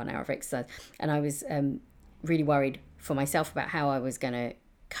wasn't doing the 1 hour of exercise, and I was really worried for myself about how I was going to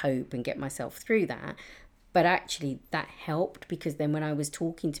cope and get myself through that. But actually that helped, because then when I was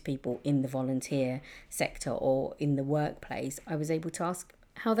talking to people in the volunteer sector or in the workplace, I was able to ask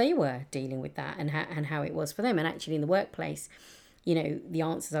how they were dealing with that and how it was for them. And actually in the workplace, the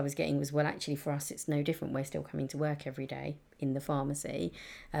answers I was getting was, well, actually for us it's no different. We're still coming to work every day in the pharmacy.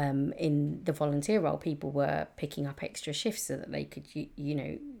 In the volunteer role, people were picking up extra shifts so that they could,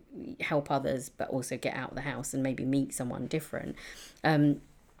 help others, but also get out of the house and maybe meet someone different.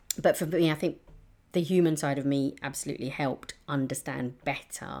 But for me, I think the human side of me absolutely helped understand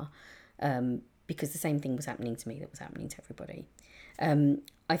better, because the same thing was happening to me that was happening to everybody.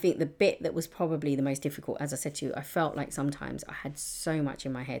 I think the bit that was probably the most difficult, as I said to you, I felt like sometimes I had so much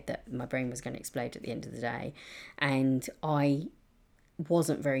in my head that my brain was going to explode at the end of the day. And I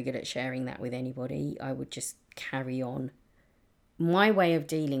wasn't very good at sharing that with anybody. I would just carry on. My way of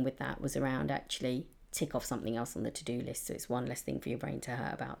dealing with that was around actually tick off something else on the to-do list, so it's one less thing for your brain to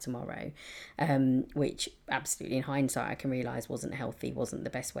hurt about tomorrow, which absolutely in hindsight I can realise wasn't healthy, wasn't the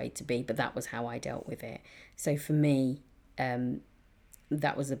best way to be, but that was how I dealt with it. So for me,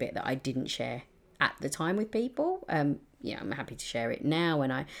 that was the bit that I didn't share at the time with people. I'm happy to share it now,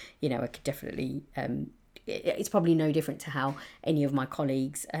 and I could definitely it's probably no different to how any of my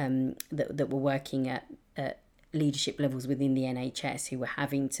colleagues that were working at leadership levels within the NHS who were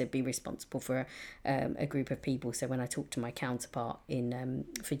having to be responsible for a group of people. So when I talk to my counterpart in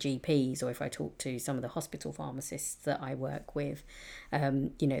for GPs, or if I talk to some of the hospital pharmacists that I work with,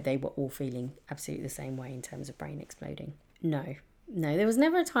 they were all feeling absolutely the same way in terms of brain exploding. No, there was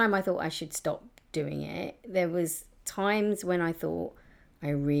never a time I thought I should stop doing it. There was times when I thought I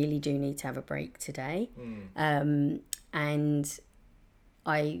really do need to have a break today. And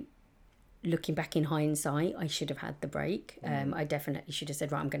looking back in hindsight, I should have had the break. I definitely should have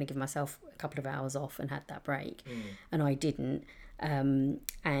said, right, I'm going to give myself a couple of hours off and had that break. And I didn't.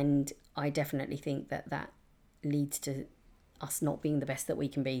 And I definitely think that leads to us not being the best that we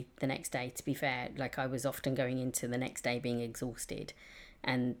can be the next day, to be fair. Like, I was often going into the next day being exhausted,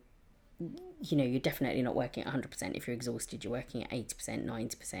 and you're definitely not working at 100%. If you're exhausted, you're working at 80%,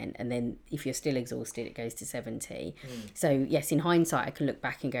 90%, and then if you're still exhausted, it goes to 70. So yes, in hindsight, I can look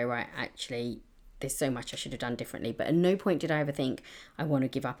back and go, right, actually there's so much I should have done differently. But at no point did I ever think I want to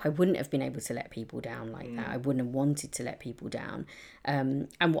give up. I wouldn't have been able to let people down like that. I wouldn't have wanted to let people down. And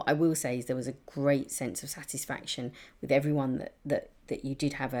what I will say is there was a great sense of satisfaction with everyone that you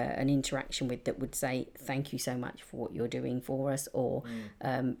did have an interaction with, that would say, thank you so much for what you're doing for us, or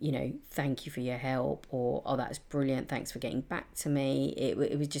thank you for your help, or oh, that's brilliant, thanks for getting back to me.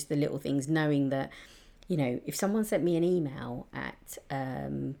 It was just the little things, knowing that if someone sent me an email at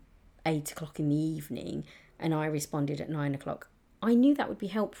 8 o'clock in the evening and I responded at 9 o'clock, I knew that would be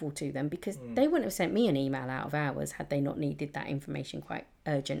helpful to them, because they wouldn't have sent me an email out of hours had they not needed that information quite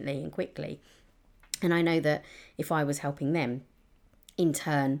urgently and quickly. And I know that if I was helping them, in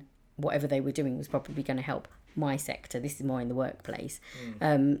turn, whatever they were doing was probably going to help my sector. This is more in the workplace.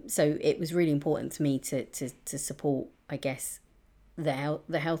 So it was really important to me to support, I guess, the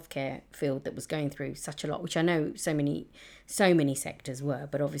healthcare field that was going through such a lot, which I know so many sectors were,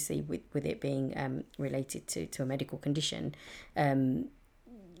 but obviously with it being related to a medical condition, for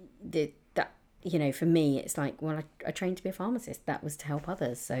me, it's like, well, I trained to be a pharmacist. That was to help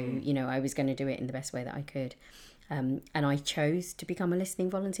others. So, I was going to do it in the best way that I could. And I chose to become a listening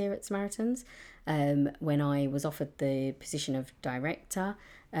volunteer at Samaritans. When I was offered the position of director,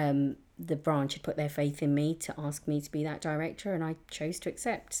 the branch had put their faith in me to ask me to be that director, and I chose to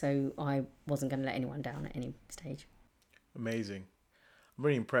accept. So I wasn't going to let anyone down at any stage. Amazing. I'm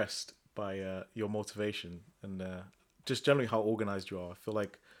really impressed by your motivation and just generally how organized you are. I feel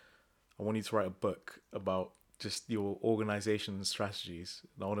like I want you to write a book about just your organization strategies.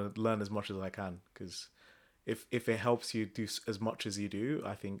 And I want to learn as much as I can, because if it helps you do as much as you do,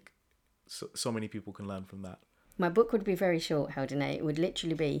 I think so many people can learn from that. My book would be very short, Haldane. It would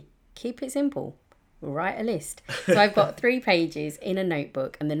literally be, keep it simple, write a list. So I've got 3 pages in a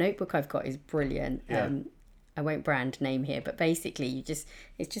notebook, and the notebook I've got is brilliant. Yeah. I won't brand name here, but basically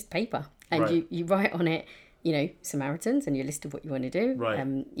it's just paper, and right. you write on it, Samaritans and your list of what you want to do. Right.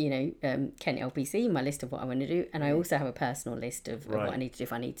 Kent LPC, my list of what I want to do, and I also have a personal list of what I need to do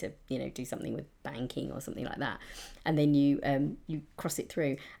if I need to, do something with banking or something like that. And then you cross it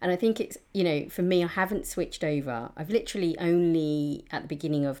through. And I think it's, for me, I haven't switched over. I've literally only at the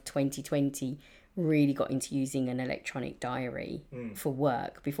beginning of 2020 really got into using an electronic diary for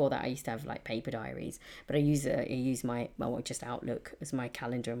work. Before that, I used to have like paper diaries, but I use my just Outlook as my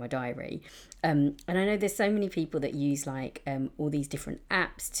calendar and my diary. And I know there's so many people that use like all these different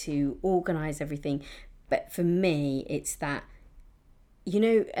apps to organize everything, but for me, it's that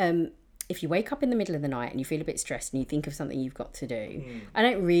if you wake up in the middle of the night and you feel a bit stressed and you think of something you've got to do, I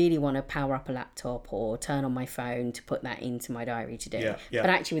don't really want to power up a laptop or turn on my phone to put that into my diary to do. Yeah. But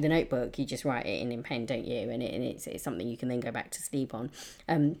actually with a notebook, you just write it in pen, don't you? And it's something you can then go back to sleep on.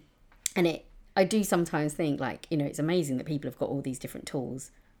 I do sometimes think like, it's amazing that people have got all these different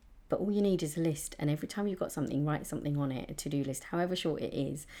tools, but all you need is a list, and every time you've got something, write something on it, a to-do list, however short it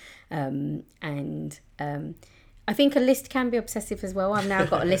is. I think a list can be obsessive as well. I've now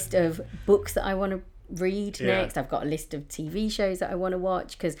got a list of books that I want to read next. I've got a list of TV shows that I want to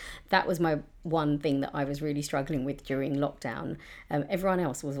watch, because that was my one thing that I was really struggling with during lockdown. Everyone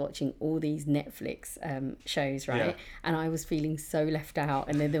else was watching all these Netflix shows, right? And I was feeling so left out.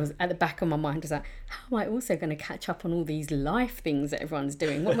 And then there was, at the back of my mind, was like, how am I also going to catch up on all these life things that everyone's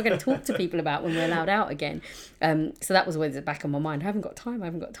doing? What am I going to talk to people about when we're allowed out again? So that was always at the back of my mind. I haven't got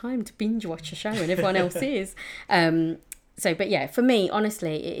time to binge watch a show, and everyone else is. But yeah, for me,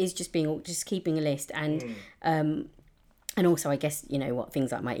 honestly, it is just keeping a list, and also, I guess, you know what,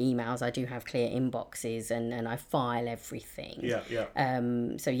 things like my emails, I do have clear inboxes, and I file everything.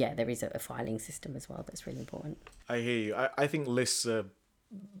 So yeah, there is a filing system as well that's really important. I hear you. I think lists are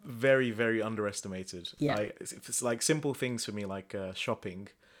very, very underestimated. It's like simple things for me, like shopping.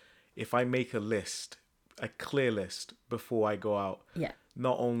 If I make a clear list before I go out,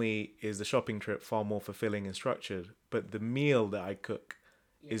 not only is the shopping trip far more fulfilling and structured, but the meal that I cook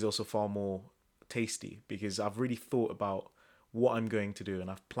is also far more tasty, because I've really thought about what I'm going to do, and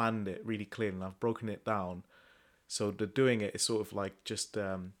I've planned it really clearly, and I've broken it down. So the doing it is sort of like just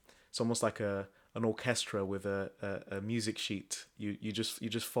it's almost like an orchestra with a music sheet. You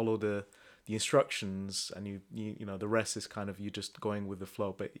just follow the instructions, and you know, the rest is kind of you just going with the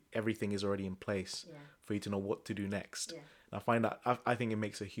flow, but everything is already in place for you to know what to do next. And I find that I think it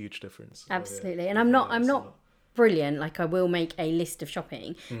makes a huge difference. Absolutely. And I'm not brilliant, like I will make a list of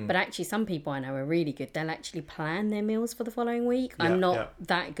shopping, but actually some people I know are really good. They'll actually plan their meals for the following week. I'm not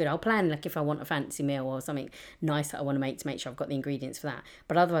that good. I'll plan, like, if I want a fancy meal or something nice that I want to make sure I've got the ingredients for that,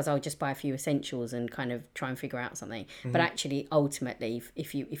 but otherwise I'll just buy a few essentials and kind of try and figure out something. But actually, ultimately,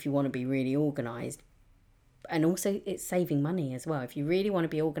 if you want to be really organized, and also it's saving money as well. If you really want to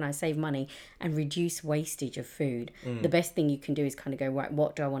be organised, save money and reduce wastage of food, the best thing you can do is kind of go, right,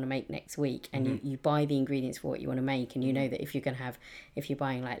 what do I want to make next week? And you buy the ingredients for what you want to make, and you know that if you're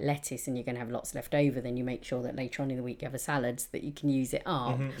buying like lettuce and you're going to have lots left over, then you make sure that later on in the week you have a salad so that you can use it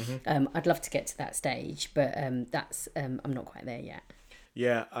up. I'd love to get to that stage, but that's I'm not quite there yet.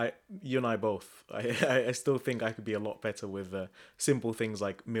 Yeah, you and I both. I still think I could be a lot better with simple things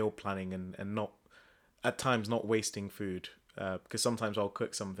like meal planning and not, at times, not wasting food, because sometimes I'll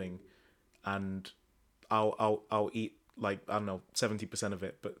cook something and I'll eat, like, I don't know, 70% of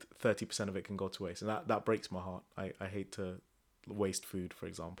it, but 30% of it can go to waste, and that breaks my heart. I hate to waste food, for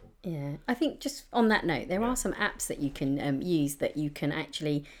example. Yeah, I think just on that note, there are some apps that you can use that you can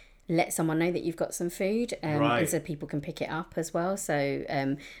actually let someone know that you've got some food, and so people can pick it up as well. So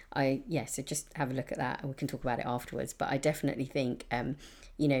so just have a look at that, and we can talk about it afterwards. But I definitely think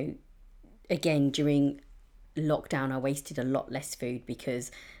again, during lockdown, I wasted a lot less food,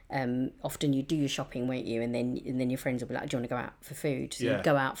 because often you do your shopping, won't you? And then your friends will be like, do you want to go out for food? So you'd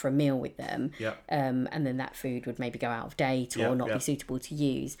go out for a meal with them, and then that food would maybe go out of date or not be suitable to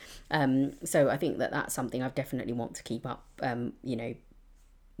use. So I think that's something I definitely want to keep up,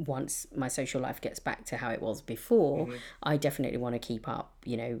 once my social life gets back to how it was before. I definitely want to keep up,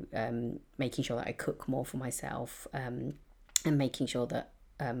 making sure that I cook more for myself, and making sure that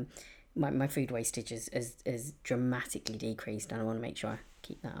my food wastage is dramatically decreased, and I want to make sure I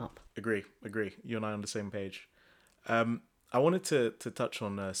keep that up. Agree. You and I are on the same page. I wanted to touch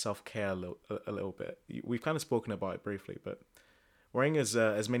on self-care a little bit. We've kind of spoken about it briefly, but wearing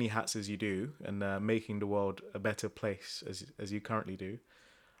as many hats as you do, and making the world a better place as you currently do,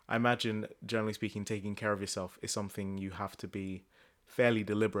 I imagine, generally speaking, taking care of yourself is something you have to be fairly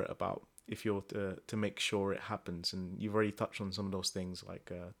deliberate about if you're to make sure it happens. And you've already touched on some of those things,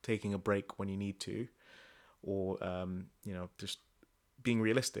 like taking a break when you need to, or just being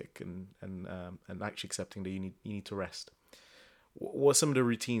realistic and actually accepting that you need to rest. What are some of the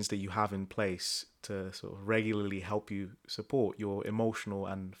routines that you have in place to sort of regularly help you support your emotional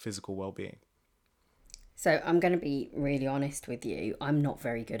and physical well-being? So I'm going to be really honest with you. I'm not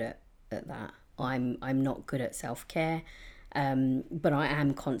very good at that. I'm not good at self-care. But I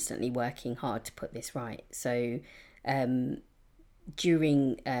am constantly working hard to put this right. So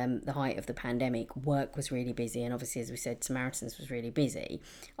during the height of the pandemic, work was really busy, and obviously, as we said, Samaritans was really busy.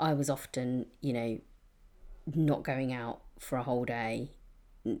 I was often, not going out for a whole day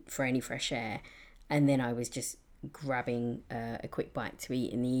for any fresh air, and then I was just grabbing a quick bite to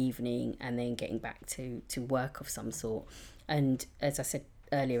eat in the evening, and then getting back to work of some sort. And as I said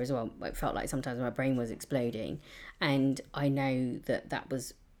earlier as well, it felt like sometimes my brain was exploding, and I know that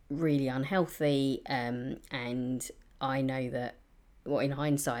was really unhealthy, and I know that well, in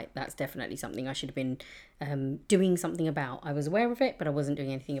hindsight, that's definitely something I should have been doing something about. I was aware of it, but I wasn't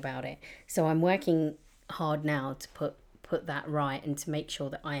doing anything about it. So I'm working hard now to put that right and to make sure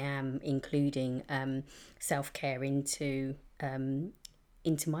that I am including self-care into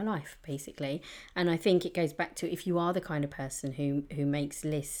my life, basically. And I think it goes back to, if you are the kind of person who makes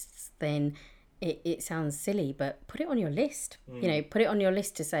lists, then it sounds silly, but put it on your list. Put it on your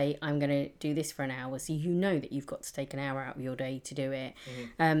list to say, I'm going to do this for an hour, so you know that you've got to take an hour out of your day to do it.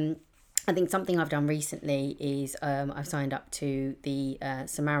 I think something I've done recently is I've signed up to the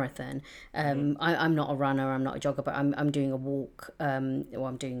Samarathon. I'm not a runner, I'm not a jogger, but I'm doing a walk.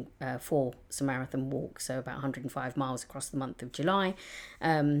 I'm doing 4 Samarathon walks, so about 105 miles across the month of July.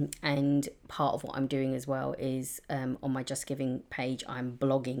 And part of what I'm doing as well is on my Just Giving page, I'm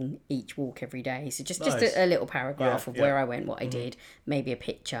blogging each walk every day. So just a little paragraph of where I went, what I did, maybe a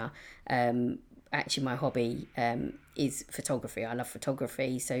picture. Actually, my hobby is photography. I love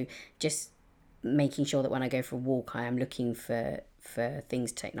photography, so just making sure that when I go for a walk, I am looking for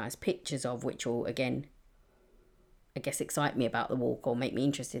things to take nice pictures of, which will, again, I guess, excite me about the walk or make me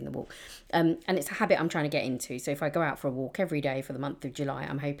interested in the walk. And it's a habit I'm trying to get into. So if I go out for a walk every day for the month of July,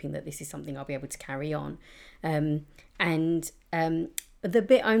 I'm hoping that this is something I'll be able to carry on. The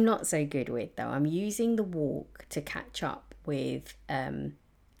bit I'm not so good with, though, I'm using the walk to catch up with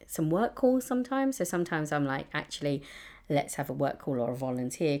some work calls sometimes. So sometimes I'm like, actually, let's have a work call or a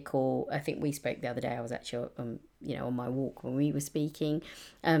volunteer call. I think we spoke the other day. I was actually on my walk when we were speaking.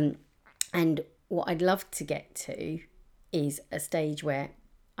 And what I'd love to get to is a stage where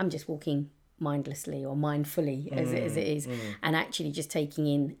I'm just walking mindlessly or mindfully as it is, and actually just taking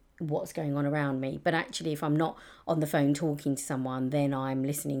in what's going on around me. But actually, if I'm not on the phone talking to someone, then I'm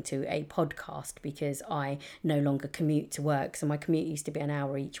listening to a podcast, because I no longer commute to work. So my commute used to be an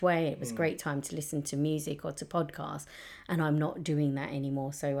hour each way. It was a great time to listen to music or to podcasts, and I'm not doing that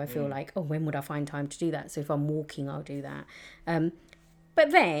anymore. So I feel like, when would I find time to do that? So if I'm walking, I'll do that.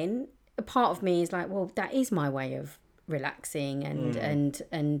 But then a part of me is like, well, that is my way of relaxing and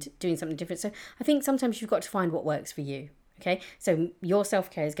doing something different. So I think sometimes you've got to find what works for you. Okay, so your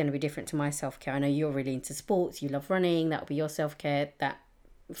self-care is going to be different to my self-care. I know you're really into sports, you love running, that'll be your self-care. That,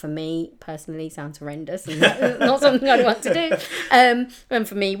 for me, personally, sounds horrendous and not something I'd want to do. And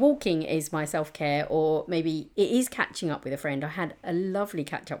for me, walking is my self-care, or maybe it is catching up with a friend. I had a lovely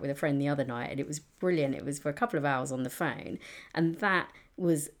catch-up with a friend the other night, and it was brilliant. It was for a couple of hours on the phone, and that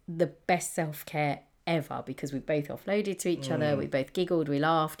was the best self-care ever, because we both offloaded to each other, we both giggled, we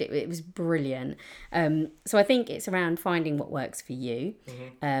laughed, it was brilliant. So I think it's around finding what works for you.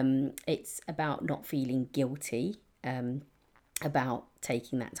 It's about not feeling guilty about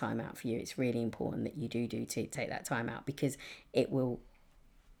taking that time out for you. It's really important that you do to take that time out, because it will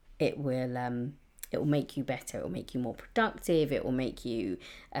make you better, it will make you more productive, it will make you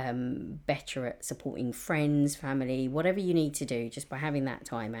better at supporting friends, family, whatever you need to do, just by having that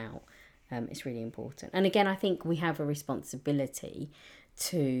time out. It's really important. And again, I think we have a responsibility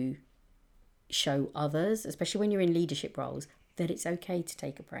to show others, especially when you're in leadership roles, that it's okay to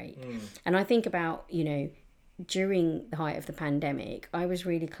take a break. And I think about, during the height of the pandemic, I was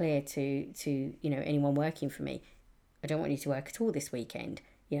really clear to anyone working for me, I don't want you to work at all this weekend.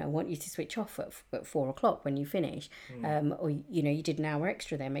 I want you to switch off at 4:00 when you finish. Or, you did an hour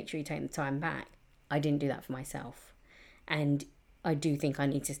extra there, make sure you take the time back. I didn't do that for myself. And I do think I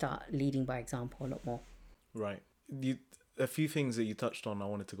need to start leading by example a lot more. Right. A few things that you touched on I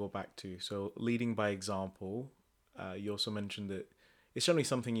wanted to go back to. So leading by example, you also mentioned that it's certainly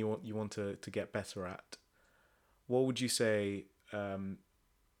something you want to get better at. What would you say are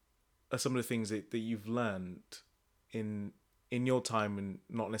some of the things that you've learned in your time, and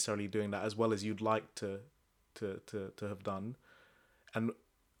not necessarily doing that as well as you'd like to have done? And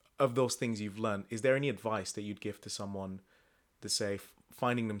of those things you've learned, is there any advice that you'd give to someone to say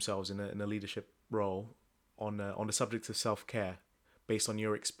finding themselves in a leadership role on the subject of self-care, based on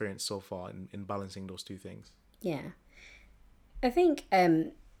your experience so far in balancing those two things? Yeah, I think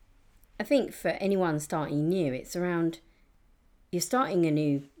for anyone starting new, it's around, you're starting a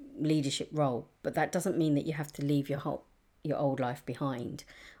new leadership role, but that doesn't mean that you have to leave your old life behind,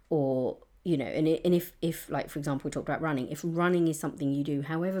 or and if like, for example, we talked about running. If running is something you do,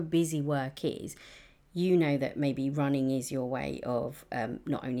 however busy work is, that maybe running is your way of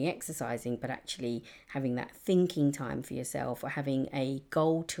not only exercising, but actually having that thinking time for yourself, or having a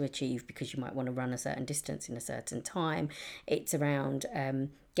goal to achieve, because you might want to run a certain distance in a certain time. It's around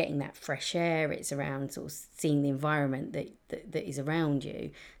getting that fresh air. It's around sort of seeing the environment that is around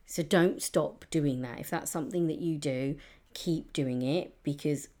you. So don't stop doing that. If that's something that you do, keep doing it,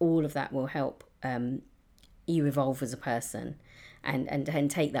 because all of that will help you evolve as a person. and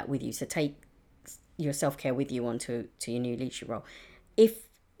take that with you. So take your self-care with you onto your new leadership role. If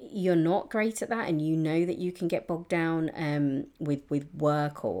you're not great at that and you know that you can get bogged down with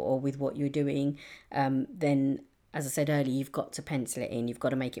work or with what you're doing, then as I said earlier, you've got to pencil it in. You've got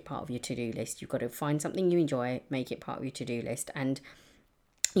to make it part of your to-do list. You've got to find something you enjoy, make it part of your to-do list. And,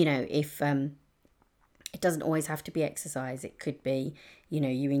 if it doesn't always have to be exercise. It could be,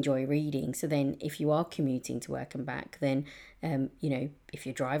 you enjoy reading. So then if you are commuting to work and back, then, if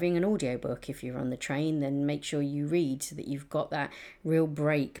you're driving, an audiobook. If you're on the train, then make sure you read so that you've got that real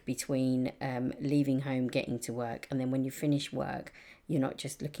break between leaving home, getting to work. And then when you finish work, you're not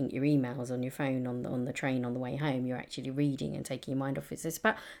just looking at your emails on your phone on the train on the way home. You're actually reading and taking your mind off it. So it's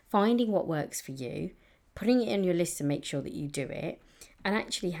about finding what works for you, putting it on your list to make sure that you do it. And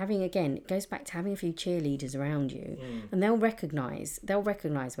actually having, again, it goes back to having a few cheerleaders around you, and they'll recognise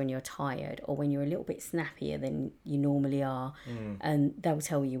when you're tired or when you're a little bit snappier than you normally are, and they'll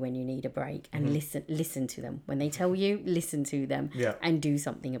tell you when you need a break. And listen to them when they tell you. Listen to them, and do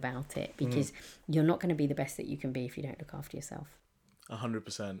something about it, because you're not going to be the best that you can be if you don't look after yourself.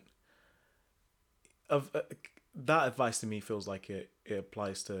 100%. That advice to me feels like it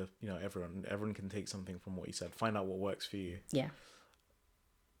applies to everyone. Everyone can take something from what you said. Find out what works for you. Yeah.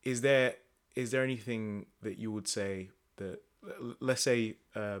 Is there anything that you would say that, let's say,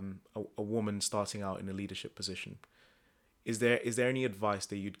 a woman starting out in a leadership position, is there any advice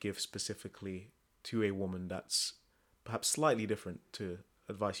that you'd give specifically to a woman that's perhaps slightly different to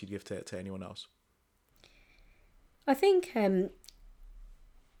advice you'd give to anyone else? I think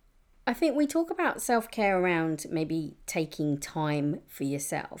we talk about self-care around maybe taking time for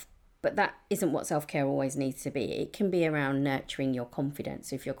yourself, but that isn't what self-care always needs to be. It can be around nurturing your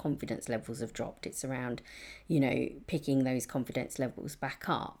confidence. So if your confidence levels have dropped, it's around, picking those confidence levels back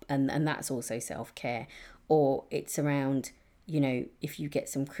up. And that's also self-care. Or it's around, if you get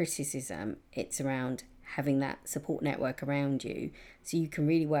some criticism, it's around having that support network around you so you can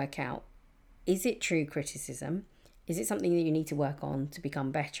really work out, is it true criticism? Is it something that you need to work on to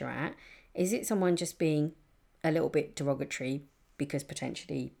become better at? Is it someone just being a little bit derogatory because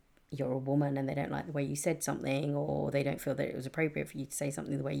potentially you're a woman and they don't like the way you said something, or they don't feel that it was appropriate for you to say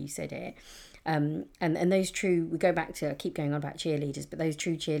something the way you said it? And those true, we go back to, I keep going on about cheerleaders, but those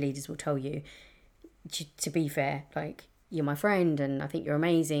true cheerleaders will tell you, to be fair, like, you're my friend and I think you're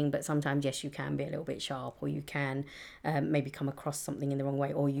amazing, but sometimes, yes, you can be a little bit sharp, or you can maybe come across something in the wrong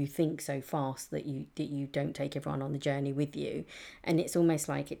way, or you think so fast that you don't take everyone on the journey with you. And it's almost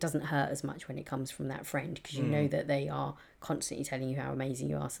like it doesn't hurt as much when it comes from that friend, because you know that they are constantly telling you how amazing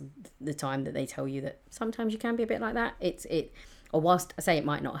you are. So the time that they tell you that sometimes you can be a bit like that, or whilst I say it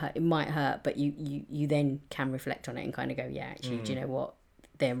might not hurt, it might hurt, but you then can reflect on it and kind of go, yeah, actually, do you know what?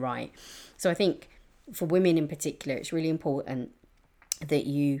 They're right. So I think for women in particular, it's really important that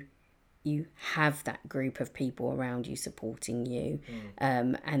you have that group of people around you supporting you,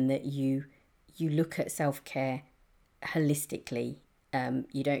 and that you look at self-care holistically.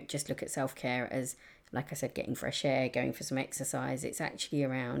 You don't just look at self-care as, like I said, getting fresh air, going for some exercise. It's actually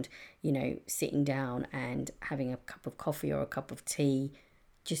around, sitting down and having a cup of coffee or a cup of tea,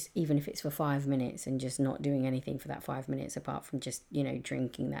 just even if it's for 5 minutes, and just not doing anything for that 5 minutes apart from just,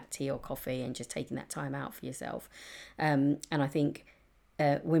 drinking that tea or coffee and just taking that time out for yourself. And I think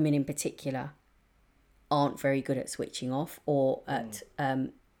women in particular aren't very good at switching off, or at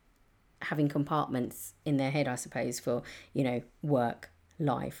having compartments in their head, I suppose, for, work,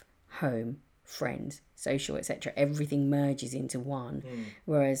 life, home, friends, social, etc. Everything merges into one.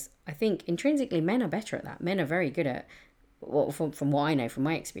 Whereas I think intrinsically men are better at that. Men are very good at, well, from what I know, from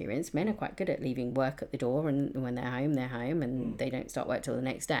my experience, men are quite good at leaving work at the door, and when they're home, and they don't start work till the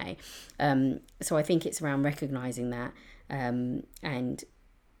next day. So I think it's around recognising that, and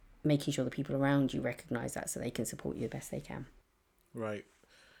making sure the people around you recognise that so they can support you the best they can. Right.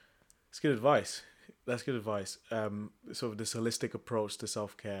 It's good advice. That's good advice. Sort of this holistic approach to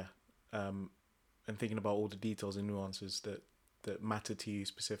self-care, and thinking about all the details and nuances that matter to you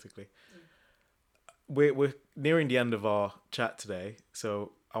specifically. We're nearing the end of our chat today,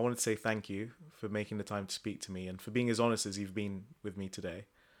 so I wanted to say thank you for making the time to speak to me and for being as honest as you've been with me today.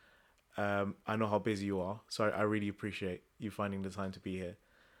 I know how busy you are, so I really appreciate you finding the time to be here.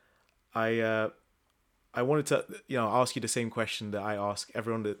 I wanted to ask you the same question that I ask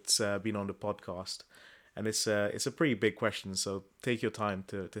everyone that's been on the podcast, and it's a pretty big question, so take your time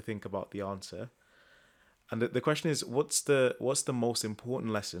to think about the answer. And the question is, what's the most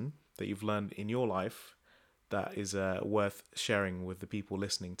important lesson that you've learned in your life that is worth sharing with the people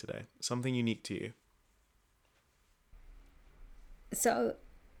listening today? Something unique to you. So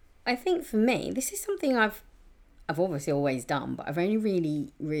I think for me, this is something I've I've obviously always done, but I've only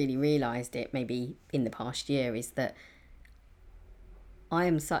really, really realised it maybe in the past year, is that I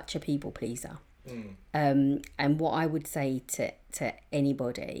am such a people pleaser. And what I would say to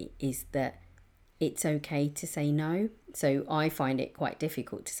anybody is that it's okay to say no. So I find it quite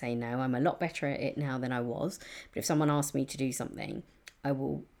difficult to say no. I'm a lot better at it now than I was. But if someone asks me to do something, I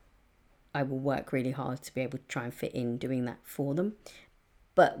will work really hard to be able to try and fit in doing that for them.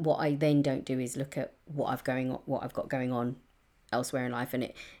 But what I then don't do is look at what I've got going on elsewhere in life, and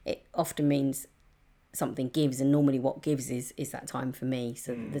it often means something gives, and normally what gives is that time for me.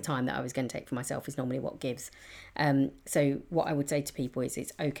 So the time that I was going to take for myself is normally what gives. So what I would say to people is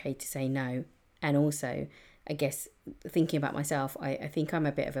it's okay to say no. And also, I guess, thinking about myself, I think I'm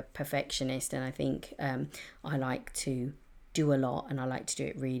a bit of a perfectionist, and I think I like to do a lot and I like to do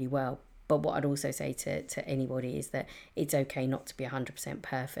it really well. But what I'd also say to anybody is that it's okay not to be 100%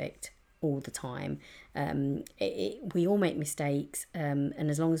 perfect all the time. We all make mistakes, and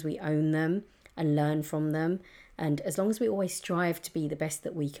as long as we own them and learn from them, and as long as we always strive to be the best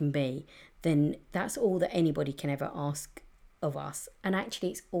that we can be, then that's all that anybody can ever ask of us. And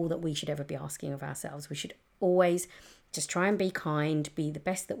actually, it's all that we should ever be asking of ourselves. We should always just try and be kind, be the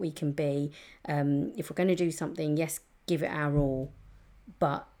best that we can be. If we're going to do something, yes, give it our all,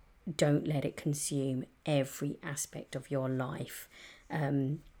 but don't let it consume every aspect of your life.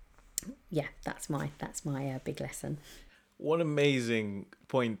 That's my big lesson. One amazing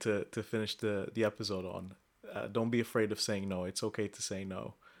point to finish the episode on. Don't be afraid of saying no. It's okay to say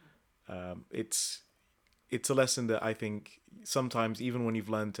no. It's a lesson that I think sometimes, even when you've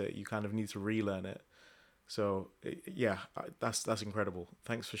learned it, you kind of need to relearn it. So yeah, that's incredible.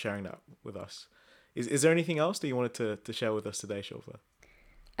 Thanks for sharing that with us. Is there anything else that you wanted to share with us today, Shilpa?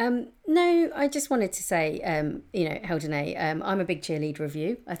 No, I just wanted to say, Heldene, I'm a big cheerleader of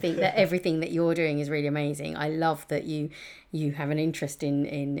you. I think that everything that you're doing is really amazing. I love that you have an interest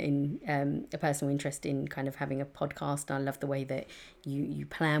in a personal interest in kind of having a podcast. I love the way that you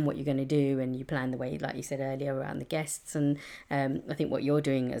plan what you're going to do, and you plan the way, like you said earlier, around the guests. And I think what you're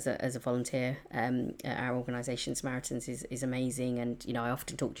doing as a volunteer at our organisation, Samaritans, is amazing. And, I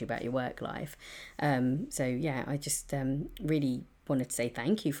often talk to you about your work life. So yeah, I just really wanted to say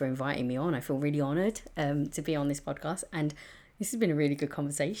thank you for inviting me on. I feel really honoured to be on this podcast, and this has been a really good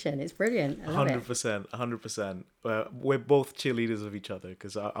conversation. It's brilliant. I love 100%. We're both cheerleaders of each other,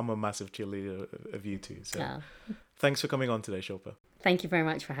 because I'm a massive cheerleader of you too. So Thanks for coming on today, Shilpa. Thank you very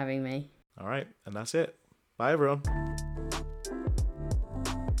much for having me. All right, and that's it. Bye, everyone.